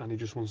it, and he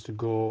just wants to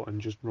go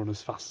and just run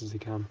as fast as he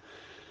can.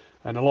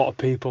 And a lot of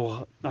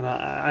people, and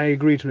I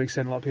agree to an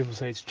extent, a lot of people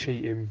say it's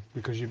cheating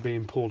because you're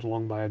being pulled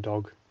along by a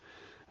dog.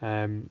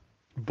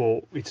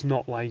 But it's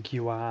not like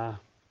you are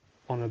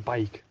on a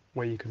bike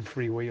where you can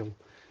freewheel.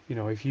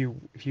 If you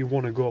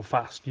want to go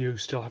fast, you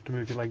still have to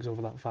move your legs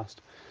over that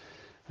fast.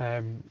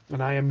 And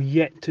I am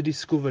yet to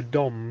discover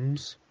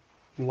DOMs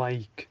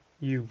like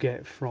you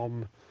get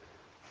from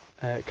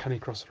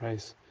Canicross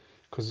race,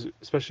 because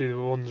especially the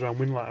ones around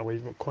Winlatter where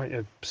you've got quite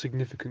a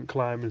significant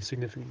climb and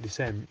significant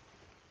descent.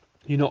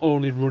 You're not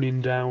only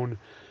running down,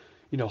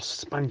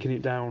 spanking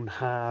it down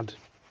hard,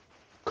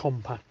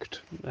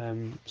 compact,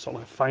 sort of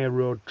like fire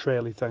road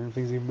traily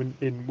things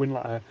in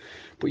Winlatter,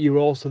 but you're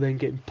also then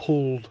getting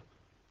pulled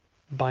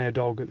by a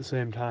dog at the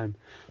same time.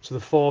 So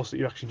the force that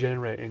you're actually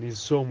generating is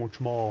so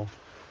much more.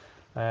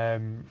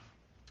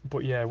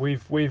 But yeah,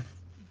 we've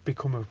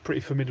become a pretty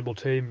formidable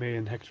team, me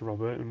and Hector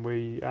Robert, and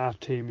our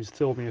team is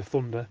Thirlmere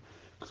Thunder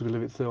because we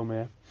live at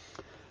Thirlmere.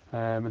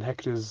 And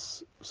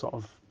Hector's sort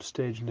of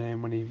stage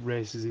name when he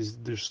races is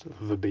just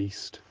the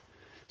Beast.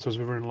 So as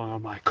we're running along,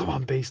 I'm like, "Come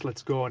on, Beast,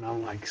 let's go!" And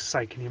I'm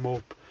psyching him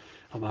up.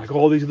 I'm like,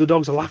 "All these other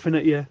dogs are laughing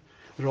at you.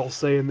 They're all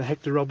saying that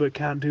Hector Robert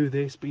can't do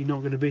this, but you're not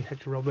going to be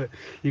Hector Robert.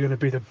 You're going to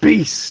be the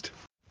Beast."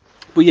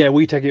 But yeah,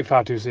 we take it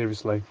far too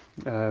seriously.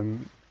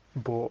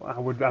 But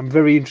I'm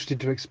very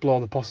interested to explore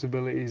the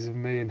possibilities of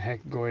me and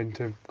Heck going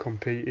to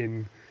compete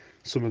in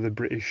some of the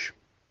British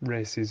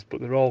races,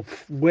 but they're all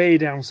way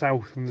down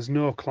south and there's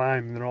no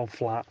climb and they're all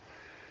flat,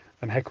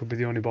 and Heck would be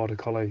the only border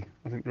collie.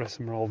 I think the rest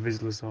of them are all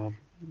Vizslas or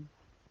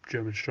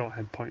German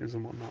shorthead pointers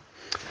and whatnot.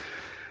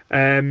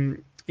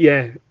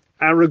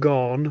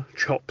 Aragorn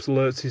chops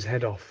Lurtz's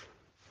head off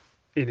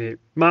in it.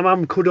 My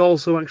mum could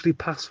also actually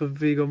pass for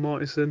Viggo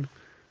Mortensen.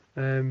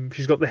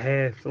 She's got the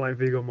hair like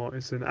Viggo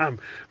Mortensen. I'm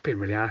being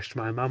really harsh to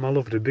my mum. I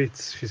loved her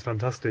bits. She's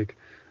fantastic.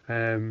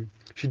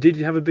 She did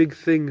have a bit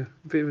of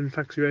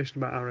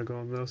infatuation about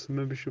Aragorn though, so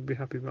maybe she'll be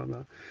happy about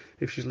that.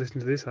 If she's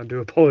listening to this, I do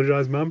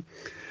apologise, mum.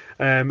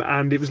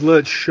 And it was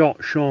Lurch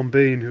shot Sean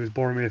Bean, who was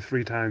Boromir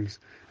 3 times,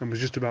 and was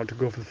just about to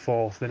go for the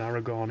 4th, then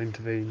Aragorn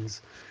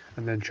intervenes,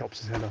 and then chops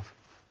his head off.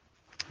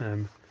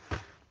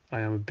 I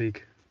am a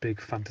big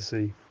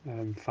fantasy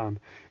fan,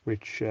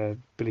 which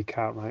Billy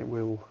Cartwright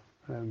will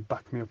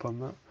back me up on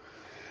that.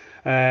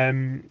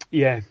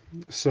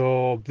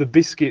 So the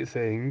biscuit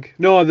thing.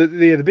 No,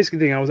 the biscuit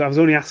thing. I was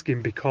only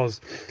asking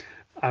because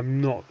I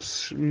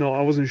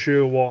wasn't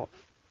sure what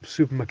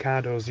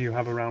supermercados you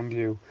have around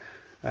you.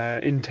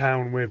 In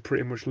town, we're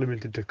pretty much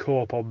limited to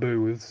Co-op or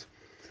booths.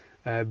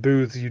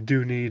 Booths, you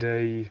do need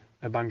a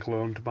bank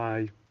loan to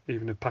buy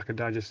even a pack of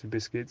digestive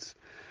biscuits.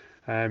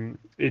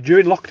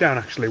 During lockdown,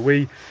 actually,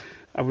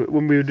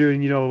 when we were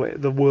doing,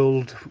 the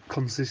world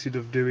consisted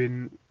of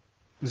doing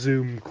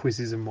Zoom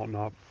quizzes and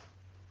whatnot.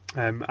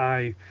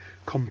 I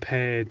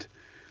compared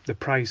the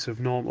price of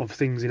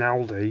things in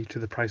Aldi to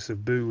the price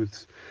of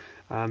booths,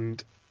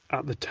 and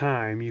at the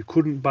time you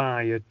couldn't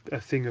buy a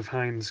thing of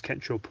Heinz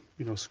ketchup,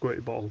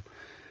 squirty bottle.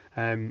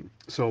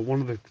 So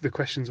one of the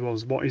questions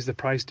was, what is the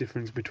price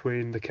difference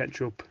between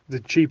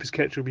the cheapest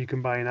ketchup you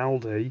can buy in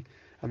Aldi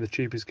and the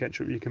cheapest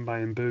ketchup you can buy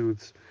in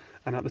Booths?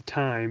 And at the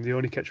time, the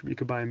only ketchup you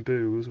could buy in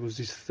Booths was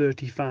this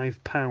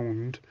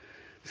 £35,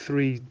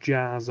 3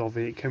 jars of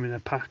it. It came in a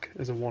pack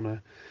as a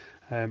oneer.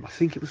 I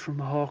think it was from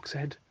the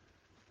Hawkshead,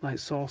 like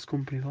sauce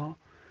company lot,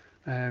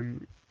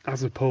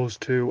 as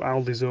opposed to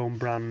Aldi's own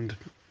brand,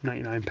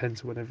 99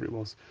 pence or whatever it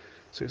was.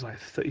 So it's like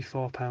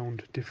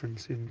 £34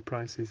 difference in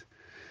prices.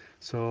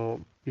 So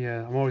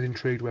yeah, I'm always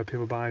intrigued where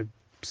people buy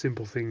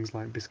simple things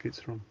like biscuits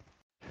from.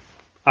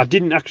 I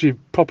didn't actually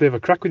properly have a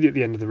crack with you at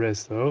the end of the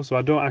race though, so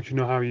I don't actually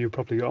know how you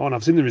properly got on.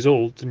 I've seen the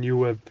results and you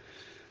were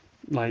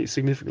like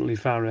significantly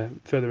further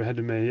ahead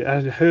of me.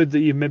 I heard that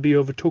you maybe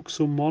overtook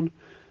someone.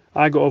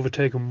 I got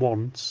overtaken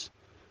once,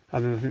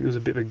 and then I think there was a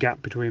bit of a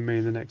gap between me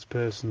and the next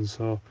person.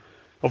 So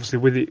obviously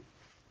with it,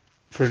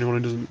 for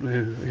anyone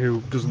who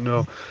doesn't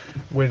know,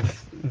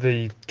 with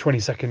the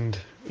 20-second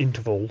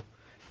interval,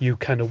 you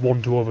kind of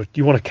want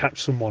to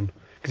catch someone,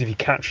 because if you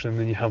catch them,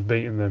 then you have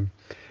beaten them,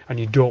 and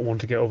you don't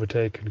want to get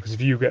overtaken, because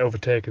if you get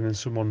overtaken and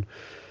someone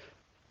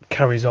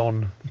carries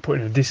on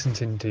putting a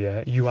distance into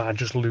you, you are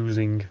just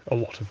losing a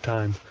lot of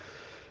time.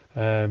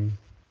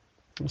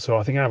 So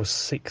I think I was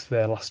 6th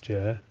there last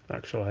year,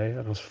 actually, and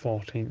I was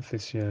 14th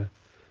this year,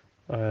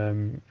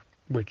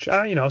 which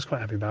I was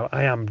quite happy about.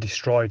 I am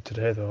destroyed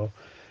today though.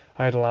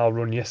 I had a loud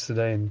run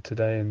yesterday and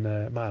today,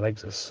 and my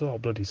legs are so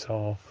bloody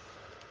sore.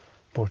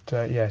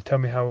 But yeah, tell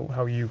me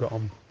how you got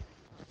on.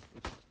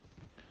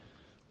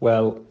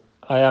 Well,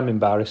 I am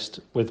embarrassed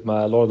with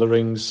my Lord of the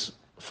Rings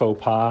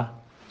faux pas.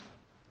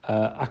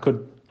 I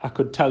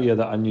could tell you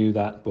that I knew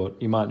that, but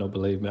you might not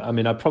believe me. I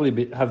mean, I'd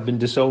probably have been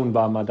disowned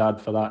by my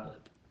dad for that.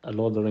 A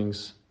Lord of the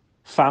Rings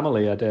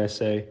family, I dare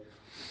say.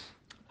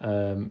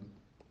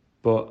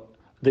 But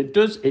it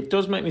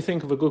does make me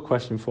think of a good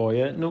question for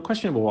you. No,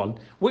 question number 1: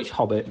 which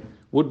Hobbit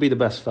would be the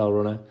best fell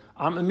runner?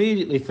 I'm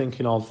immediately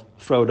thinking of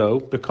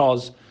Frodo,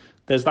 because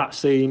there's that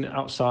scene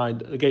outside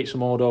the gates of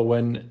Mordor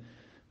when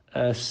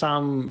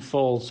Sam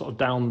falls sort of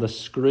down the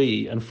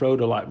scree and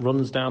Frodo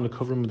runs down to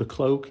cover him with a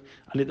cloak,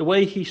 and the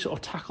way he sort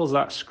of tackles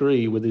that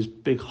scree with his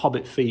big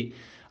hobbit feet,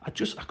 I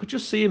could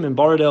just see him in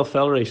Borrowdale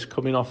Fell Race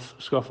coming off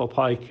Scafell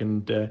Pike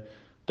and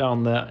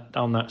down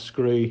that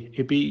scree.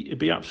 He'd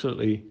be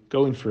absolutely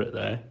going for it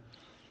there.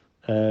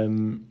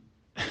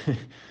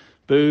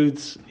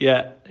 Booths,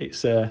 yeah,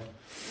 it's a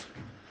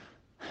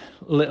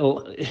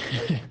little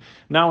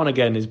now and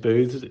again is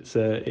Booths.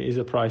 It is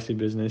a pricey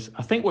business.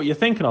 I think what you're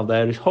thinking of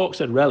there is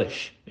Hawkshead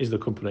Relish is the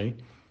company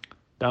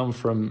down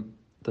from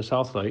the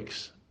South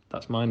Lakes.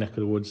 That's my neck of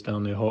the woods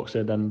down near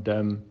Hawkshead,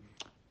 and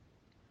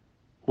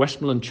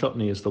Westmoreland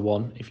Chutney is the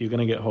one. If you're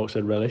going to get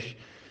Hawkshead Relish,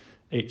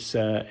 it's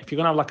if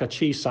you're going to have a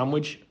cheese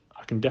sandwich,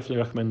 I can definitely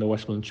recommend the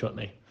Westmoreland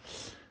Chutney.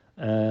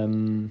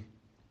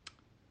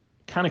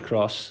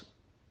 Canicross,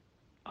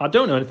 I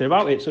don't know anything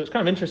about it, so it's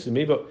kind of interesting to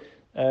me, but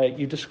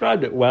you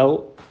described it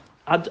well.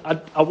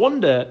 I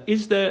wonder,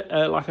 is there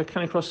a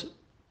Canicross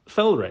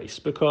fell race?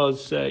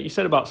 Because you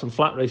said about some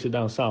flat races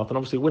down south, and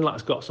obviously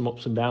Winlat's got some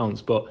ups and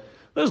downs, but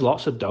there's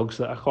lots of dogs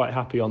that are quite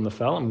happy on the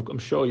fell. I'm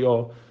sure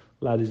your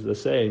lad is the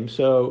same.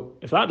 So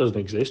if that doesn't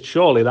exist,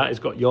 surely that has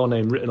got your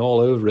name written all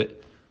over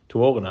it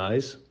to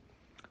organise.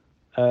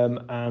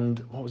 And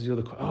what was the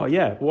other? Oh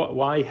yeah,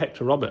 why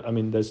Hector Robert? I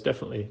mean, there's got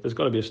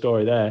to be a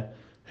story there.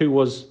 Who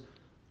was?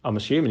 I'm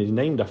assuming he's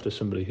named after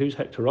somebody. Who's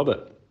Hector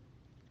Robert?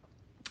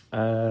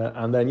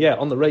 And then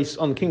on the race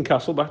on King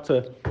Castle, back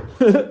to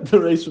the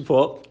race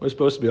report we're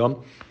supposed to be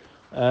on.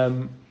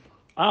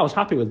 I was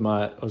happy with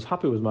my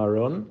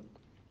run.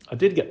 I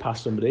did get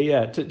past somebody.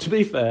 Yeah, to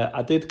be fair,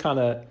 I did kind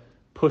of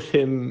push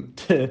him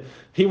to.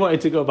 He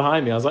wanted to go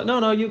behind me. I was like,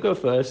 no, you go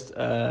first.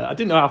 I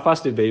didn't know how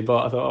fast it'd be,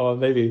 but I thought,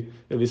 maybe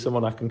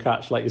someone I can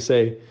catch. Like you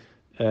say,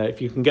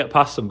 if you can get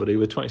past somebody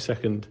with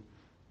 20-second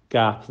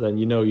gap, then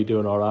you're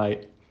doing all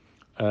right.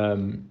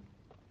 And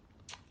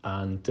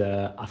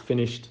I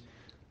finished.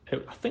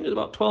 I think it was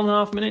about 12 and a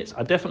half minutes.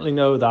 I definitely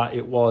know that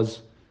it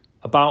was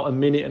about a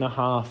minute and a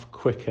half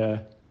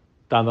quicker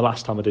than the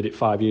last time I did it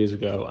 5 years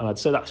ago, and I'd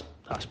say that's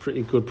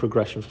pretty good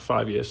progression for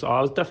 5 years. So I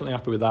was definitely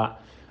happy with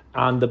that.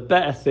 And the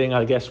better thing,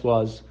 I guess,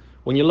 was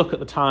when you look at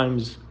the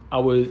times,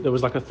 there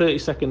was 30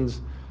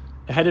 seconds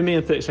ahead of me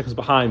and 30 seconds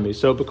behind me.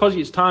 So because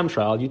it's time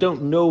trial, you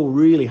don't know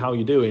really how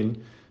you're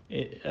doing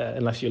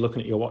unless you're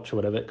looking at your watch or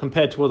whatever.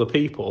 Compared to other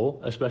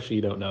people, especially,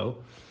 you don't know.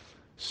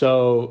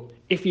 So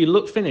if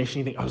you finish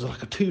and you think, there's a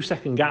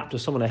 2-second gap to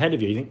someone ahead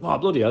of you, you think,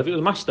 bloody hell, if it was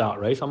a mass start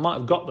race, I might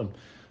have got them.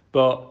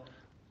 But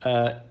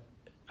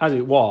as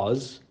it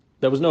was,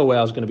 there was no way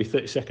I was going to be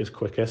 30 seconds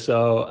quicker,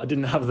 so I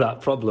didn't have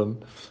that problem.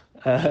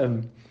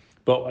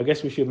 But I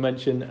guess we should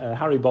mention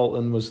Harry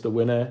Bolton was the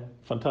winner.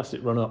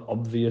 Fantastic runner,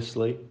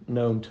 obviously,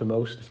 known to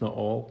most, if not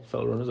all,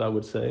 fell runners, I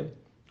would say,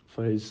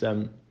 for his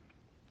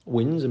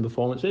wins and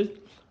performances.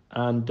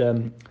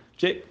 And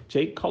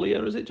Jacob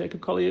Collier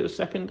was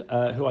second,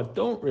 who I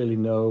don't really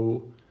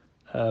know,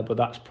 but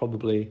that's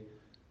probably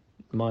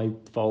my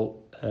fault.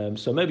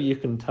 So maybe you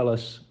can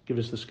give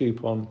us the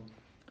scoop on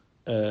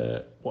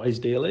what his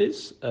deal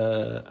is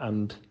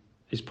and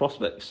his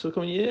prospects for the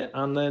coming year.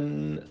 And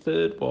then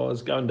third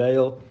was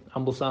Gowndale,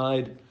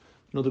 Ambleside,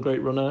 another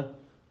great runner.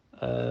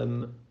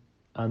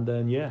 And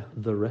then,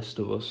 the rest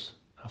of us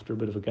after a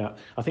bit of a gap.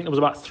 I think there was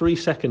about 3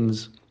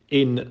 seconds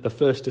in the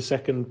first to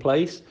second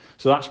place.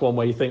 So that's one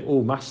where you think,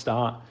 oh, mass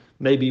start,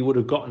 maybe you would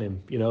have gotten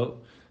him,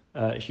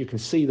 if you can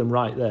see them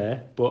right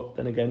there. But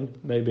then again,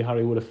 maybe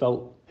Harry would have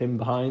felt him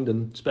behind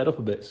and sped up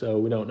a bit. So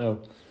we don't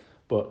know.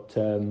 But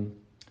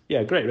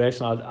great race.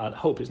 And I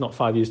hope it's not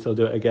 5 years till I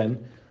do it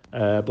again.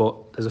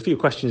 But there's a few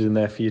questions in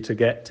there for you to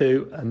get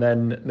to. And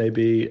then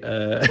maybe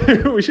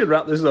we should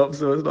wrap this up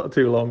so it's not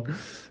too long.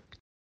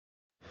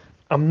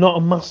 I'm not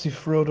a massive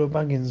Frodo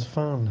Baggins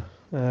fan,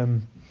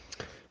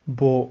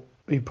 but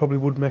he probably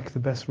would make the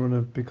best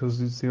runner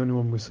because it's the only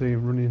one we see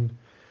him running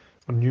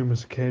on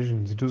numerous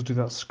occasions. He does do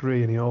that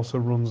scree, and he also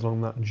runs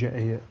along that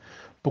jetty at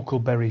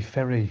Buckleberry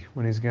Ferry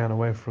when he's going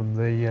away from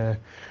the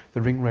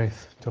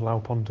Ringwraith to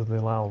loup onto the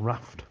Lyle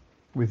raft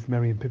with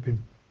Merry and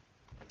Pippin.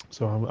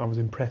 So I was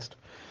impressed.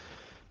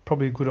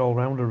 Probably a good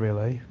all-rounder,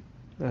 really.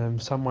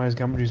 Samwise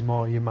Gamgee's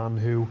more your man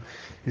who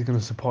is going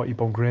to support you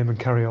Bob Graham and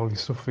carry all your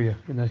stuff for you,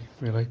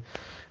 really.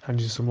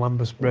 Hand you some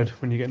lambus bread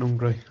when you're getting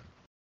hungry.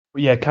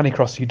 But yeah,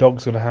 Canicross, your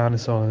dog's got a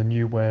harness on and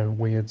you wear a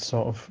weird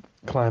sort of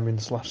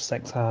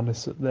climbing/sex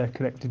harness that they're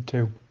connected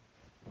to.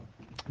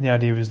 The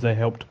idea is they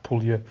help to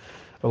pull you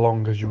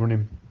along as you're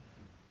running.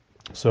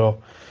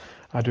 So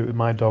I do it with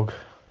my dog,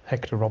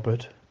 Hector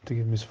Robert, to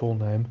give him his full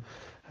name.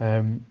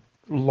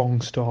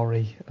 Long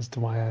story as to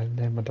why I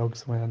name my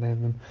dogs the way I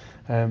name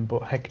them,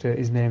 but Hector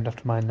is named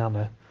after my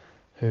nana,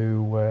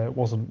 who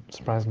wasn't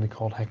surprisingly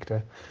called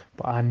Hector,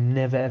 but I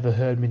never ever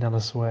heard me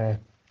nana swear,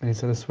 and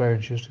instead of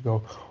swearing she used to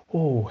go,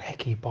 "Oh,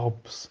 Hecky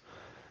Bobs."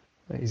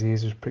 His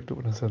ears just pricked up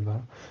when I said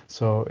that.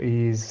 So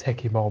he's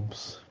Hecky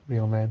Bobs,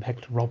 real name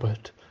Hector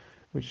Robert,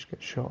 which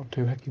gets shortened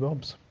to Hecky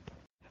Bobs.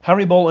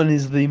 Harry Bolton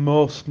is the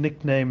most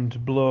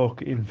nicknamed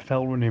bloke in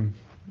fell running.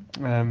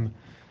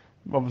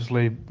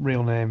 Obviously,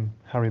 real name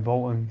Harry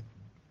Bolton,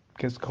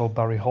 gets called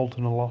Barry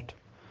Holton a lot.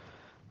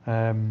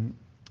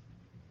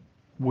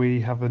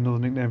 We have another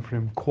nickname for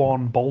him,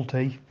 Quan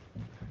Balti.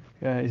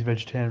 He's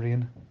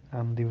vegetarian,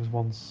 and he was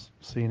once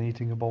seen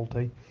eating a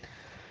Balti.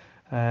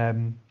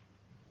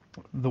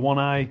 The one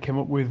I came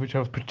up with, which I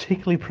was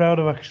particularly proud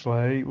of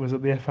actually, was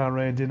at the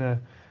FRA dinner,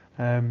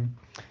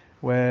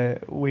 where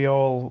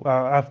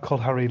I've called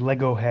Harry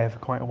Lego hair for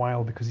quite a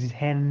while because his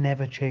hair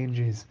never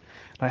changes.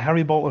 Like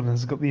Harry Bolton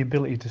has got the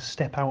ability to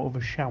step out of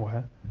a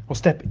shower, or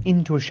step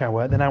into a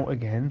shower, then out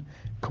again,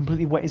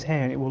 completely wet his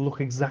hair, and it will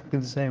look exactly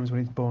the same as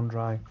when it's bone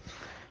dry.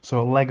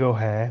 So Lego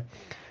hair,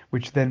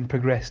 which then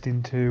progressed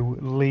into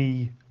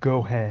Lee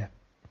Go Hair,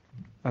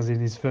 as in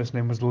his first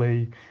name was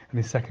Lee, and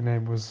his second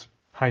name was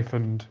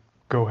hyphened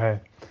Go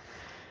Hair,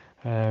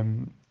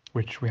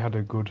 which we had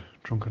a good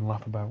drunken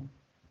laugh about.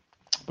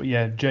 But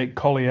yeah, Jake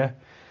Collier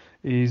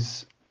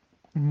is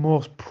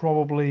most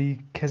probably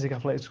Keswick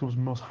Athletics Club's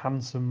most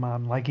handsome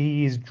man. Like,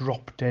 he is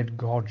drop dead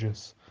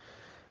gorgeous.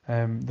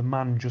 The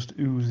man just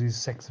oozes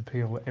sex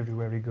appeal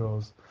everywhere he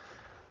goes.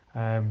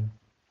 And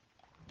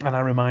I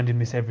remind him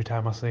this every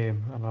time I see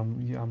him. And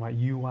I'm like,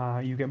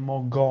 you get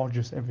more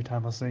gorgeous every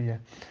time I see you.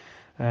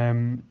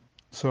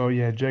 So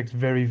yeah, Jake's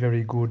very,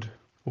 very good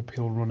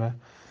uphill runner.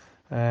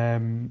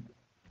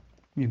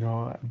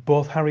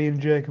 Both Harry and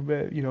Jake are,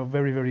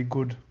 very, very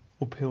good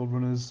uphill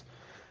runners.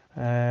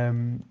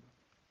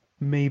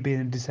 Me being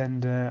a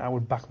descender, I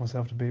would back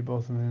myself to beat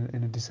both in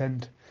a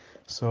descent.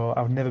 So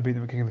I would never beat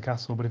them at King of the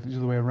Castle, but if it's the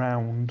other way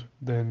around,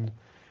 then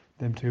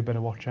them two better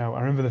watch out.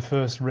 I remember the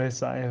first race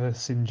that I ever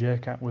seen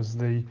Jake at was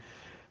the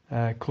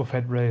Clough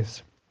Head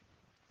race,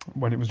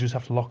 when it was just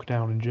after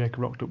lockdown, and Jake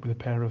rocked up with a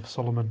pair of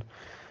Solomon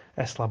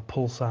S-Lab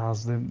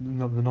Pulsars, the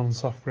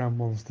non-soft ground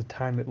ones, the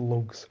tiny little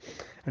lugs.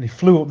 And he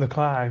flew up the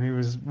climb, he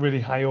was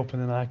really high up,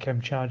 and then I came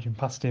charging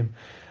past him.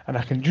 And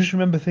I can just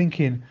remember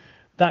thinking,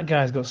 that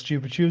guy's got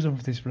stupid shoes on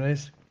for this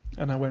race.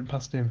 And I went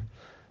past him.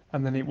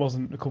 And then it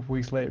wasn't a couple of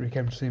weeks later, he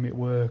came to see me at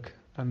work.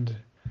 And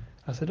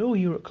I said, "Oh,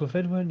 you were at Clough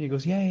Head, weren't you?" He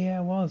goes, yeah,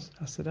 I was.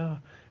 I said, "Ah."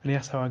 And he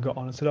asked how I got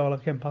on. I said, "Oh, I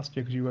came past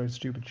you because you were wearing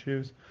stupid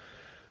shoes."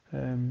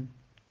 So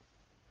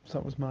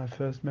that was my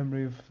first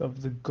memory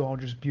of the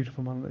gorgeous,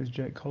 beautiful man that is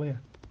Jake Collier.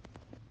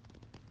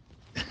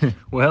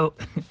 Well,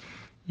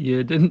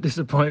 you didn't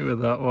disappoint with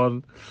that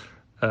one.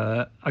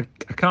 I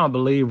can't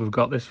believe we've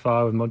got this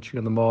far with Munching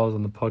on the Moors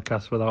on the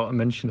podcast without a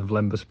mention of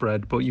Lembas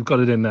bread, but you've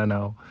got it in there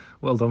now.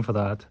 Well done for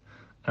that.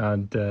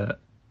 And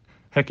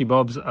Hecky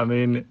Bobs, I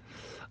mean,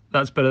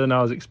 that's better than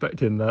I was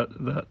expecting,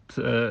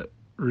 that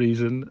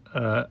reason.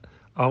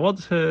 I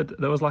once heard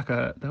there was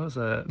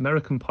a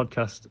American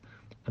podcast,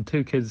 and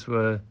two kids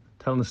were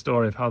telling the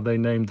story of how they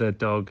named their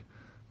dog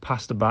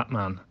Pasta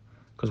Batman,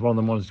 because one of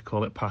them wanted to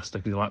call it Pasta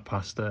because he liked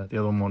pasta, the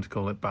other one wanted to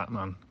call it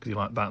Batman because he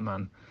liked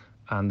Batman.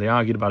 And they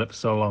argued about it for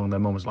so long, their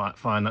mum was like,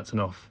 "Fine, that's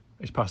enough.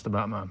 It's Pasta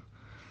Batman."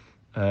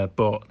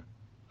 But,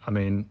 I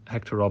mean,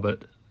 Hector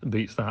Robert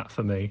beats that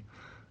for me.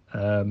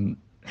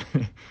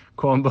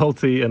 Quan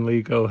Bolte and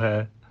Lee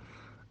Gohair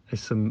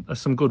is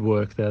some good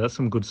work there. That's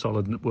some good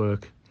solid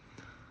work,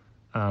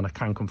 and I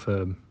can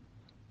confirm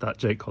that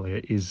Jake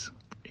Collier is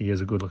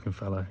a good looking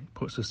fella. He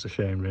puts us to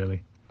shame,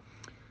 really.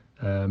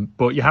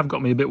 But you have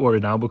got me a bit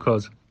worried now,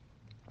 because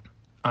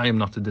I am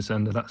not a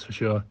descender, that's for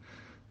sure.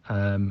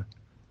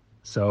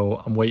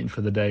 So I'm waiting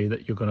for the day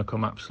that you're going to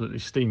come absolutely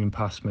steaming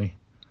past me,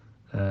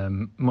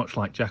 much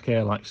like Jack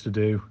Eyre likes to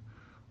do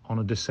on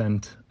a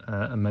descent,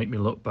 and make me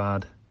look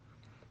bad.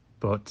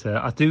 But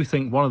I do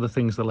think one of the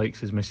things the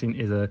Lakes is missing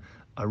is a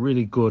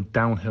really good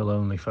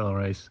downhill-only fell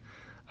race.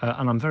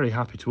 And I'm very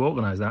happy to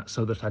organise that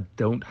so that I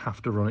don't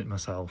have to run it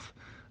myself.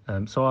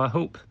 So I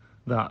hope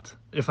that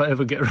if I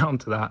ever get around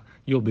to that,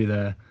 you'll be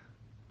there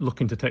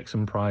looking to take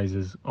some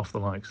prizes off the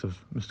likes of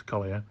Mr.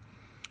 Collier.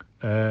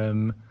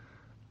 And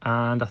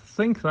I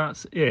think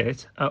that's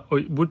it.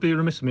 It would be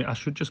remiss of me, I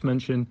should just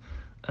mention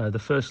the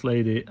first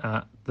lady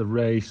at the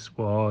race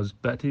was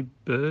Betty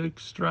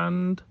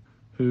Bergstrand,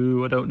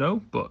 who I don't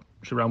know, but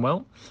she ran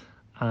well.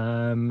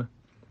 And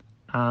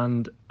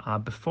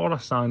before I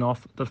sign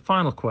off, the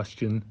final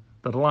question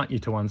that I'd like you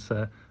to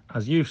answer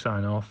as you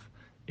sign off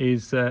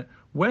is,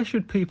 where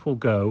should people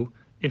go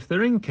if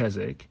they're in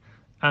Keswick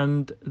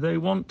and they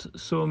want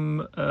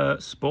some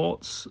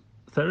sports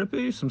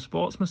therapy, some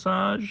sports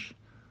massage?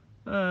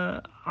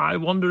 I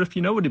wonder if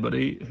you know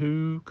anybody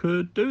who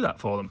could do that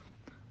for them.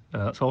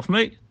 That's all for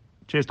me.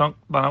 Cheers, Donk.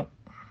 Bye now.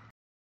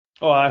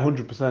 Oh,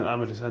 100%.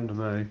 I'm a descender,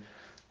 mate.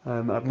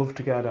 I'd love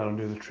to go down and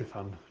do the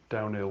Trifan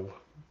downhill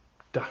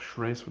dash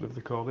race, whatever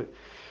they call it.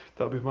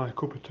 That'd be my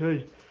cup of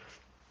tea.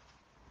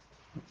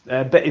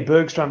 Betty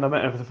Bergstrand, I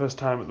met her for the first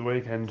time at the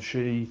weekend.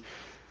 She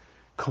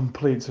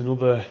completes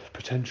another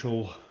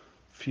potential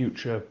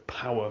future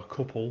power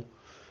couple,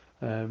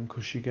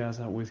 because she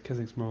goes out with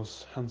Keswick's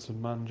most handsome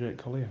man, Jake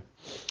Collier.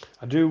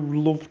 I do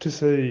love to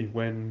see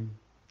when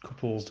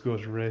couples go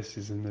to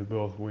races and they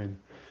both win.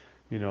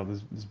 You know,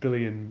 there's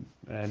Billy and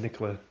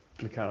Nicola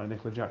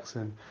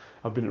Jackson.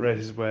 I've been at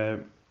races where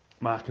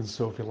Mark and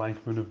Sophie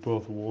Lankman have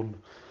both won.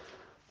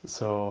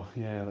 So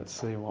yeah, let's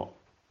see what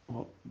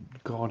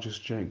gorgeous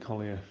Jake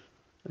Collier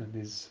and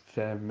his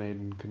fair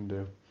maiden can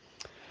do.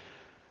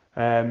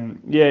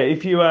 Yeah,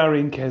 if you are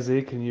in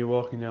Keswick and you're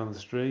walking down the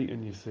street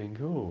and you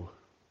think, oh,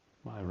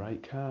 my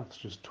right calf's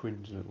just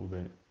twinged a little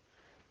bit,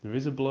 there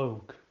is a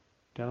bloke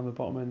down the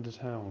bottom end of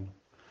town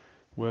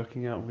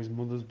working out of his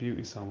mother's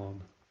beauty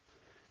salon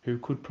who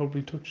could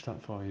probably touch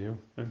that for you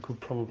and could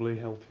probably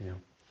help you.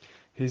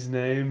 His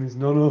name is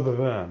none other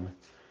than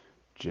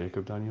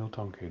Jacob Daniel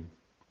Tonkin.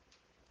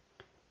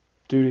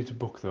 Do need to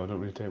book though, I don't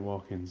really take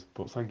walk-ins,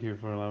 but thank you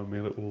for allowing me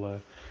a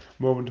little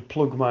moment to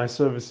plug my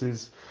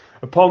services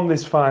upon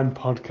this fine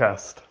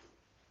podcast.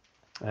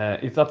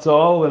 If that's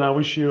all, then I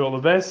wish you all the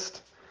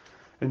best.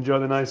 Enjoy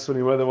the nice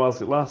sunny weather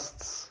whilst it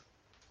lasts.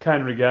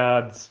 Kind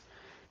regards,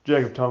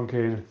 Jacob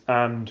Tonkin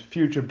and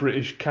future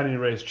British canyon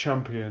race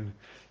champion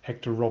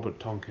Hector Robert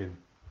Tonkin.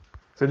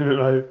 See you in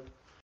a bit,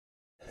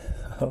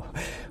 mate.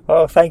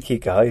 Well, thank you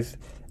guys.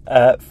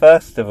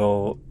 First of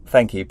all,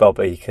 thank you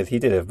Bobby, because he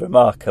did a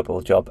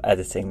remarkable job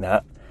editing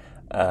that.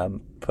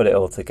 Put it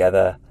all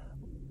together.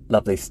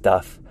 Lovely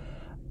stuff.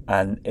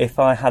 And if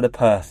I had a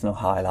personal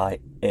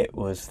highlight, it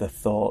was the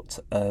thought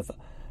of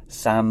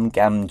Sam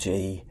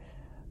Gamgee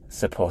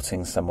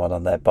supporting someone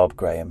on their Bob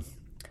Graham.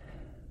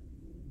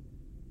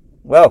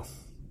 Well,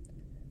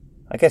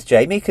 I guess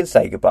Jamie can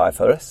say goodbye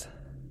for us.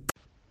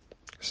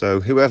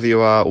 So whoever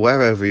you are,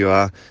 wherever you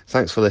are,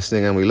 thanks for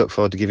listening, and we look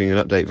forward to giving you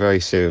an update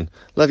very soon.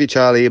 Love you,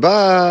 Charlie.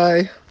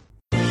 Bye.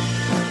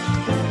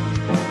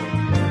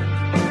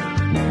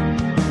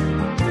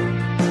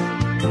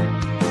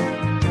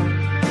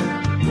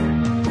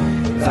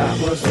 That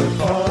was the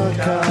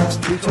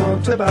podcast. We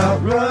talked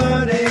about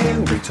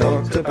running. We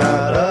talked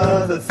about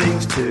other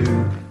things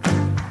too.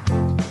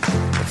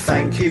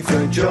 Thank you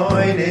for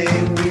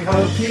joining. We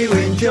hope you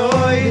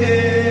enjoyed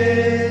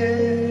it.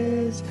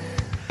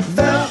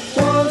 That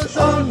was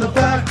On the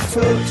Back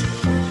Foot.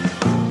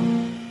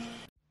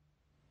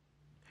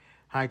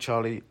 Hi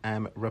Charlie,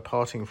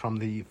 reporting from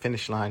the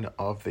finish line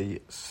of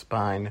the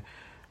Spine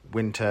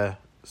Winter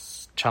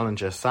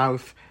Challenger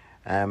South,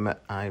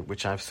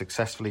 which I've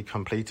successfully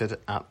completed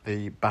at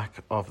the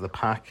back of the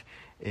pack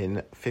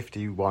in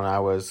 51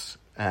 hours,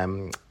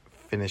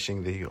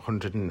 finishing the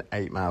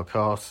 108-mile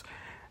course.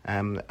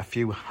 A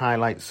few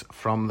highlights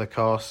from the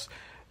course.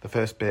 The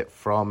first bit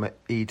from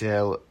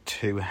Edale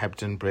to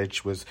Hebden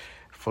Bridge was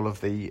full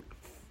of the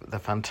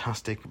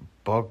fantastic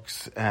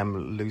bogs,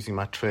 losing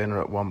my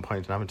trainer at one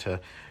point and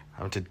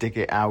having to dig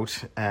it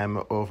out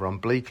over on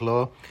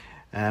Bleaklow.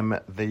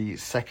 The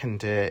second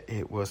day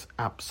it was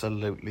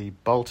absolutely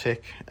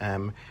Baltic.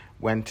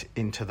 Went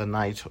into the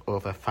night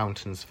over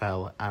Fountains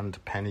Fell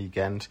and Penny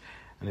Ghent,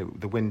 and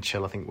the wind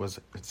chill I think was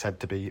said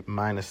to be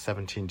minus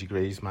 17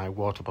 degrees. My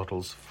water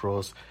bottles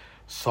froze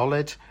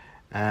solid.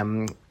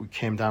 We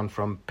came down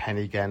from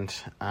Penny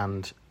Ghent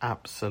and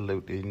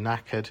absolutely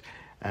knackered.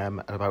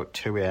 At about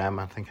 2 a.m.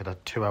 I think I'd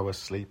had 2 hours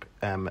sleep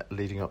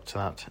leading up to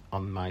that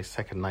on my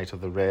second night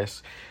of the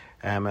race.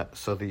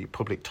 So the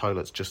public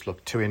toilets just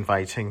looked too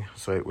inviting.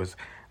 So it was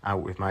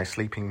out with my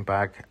sleeping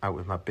bag, out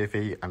with my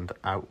bivvy, and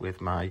out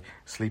with my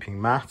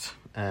sleeping mat.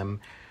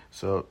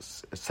 So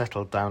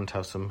settled down to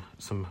have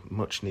some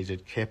much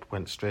needed kip,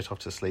 went straight off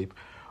to sleep,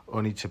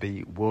 only to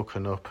be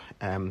woken up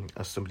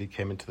as somebody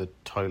came into the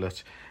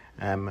toilet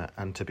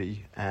and to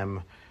be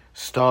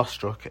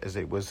starstruck as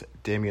it was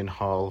Damien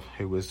Hall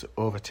who was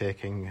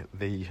overtaking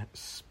the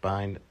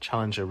Spine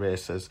Challenger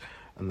races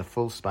and the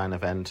full Spine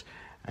event.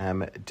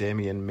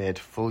 Damien made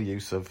full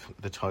use of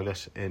the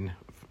toilet in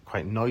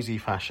quite noisy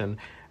fashion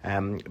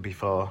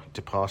before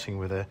departing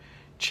with a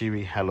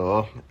cheery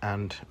hello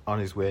and on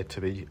his way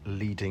to be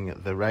leading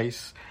the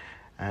race.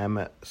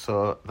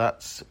 So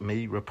that's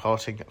me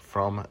reporting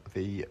from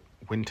the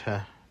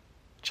Winter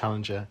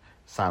Challenger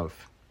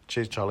South.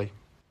 Cheers, Charlie.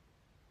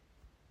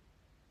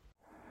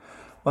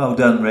 Well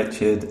done,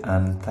 Richard,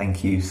 and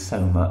thank you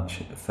so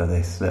much for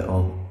this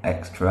little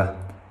extra.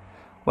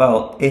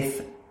 Well,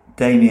 if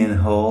Damien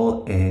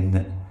Hall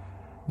in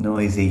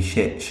Noisy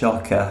Shit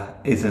Shocker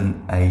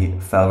isn't a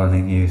Fell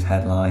Running News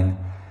headline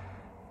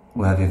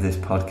worthy of this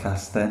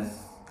podcast, then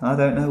I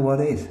don't know what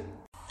is.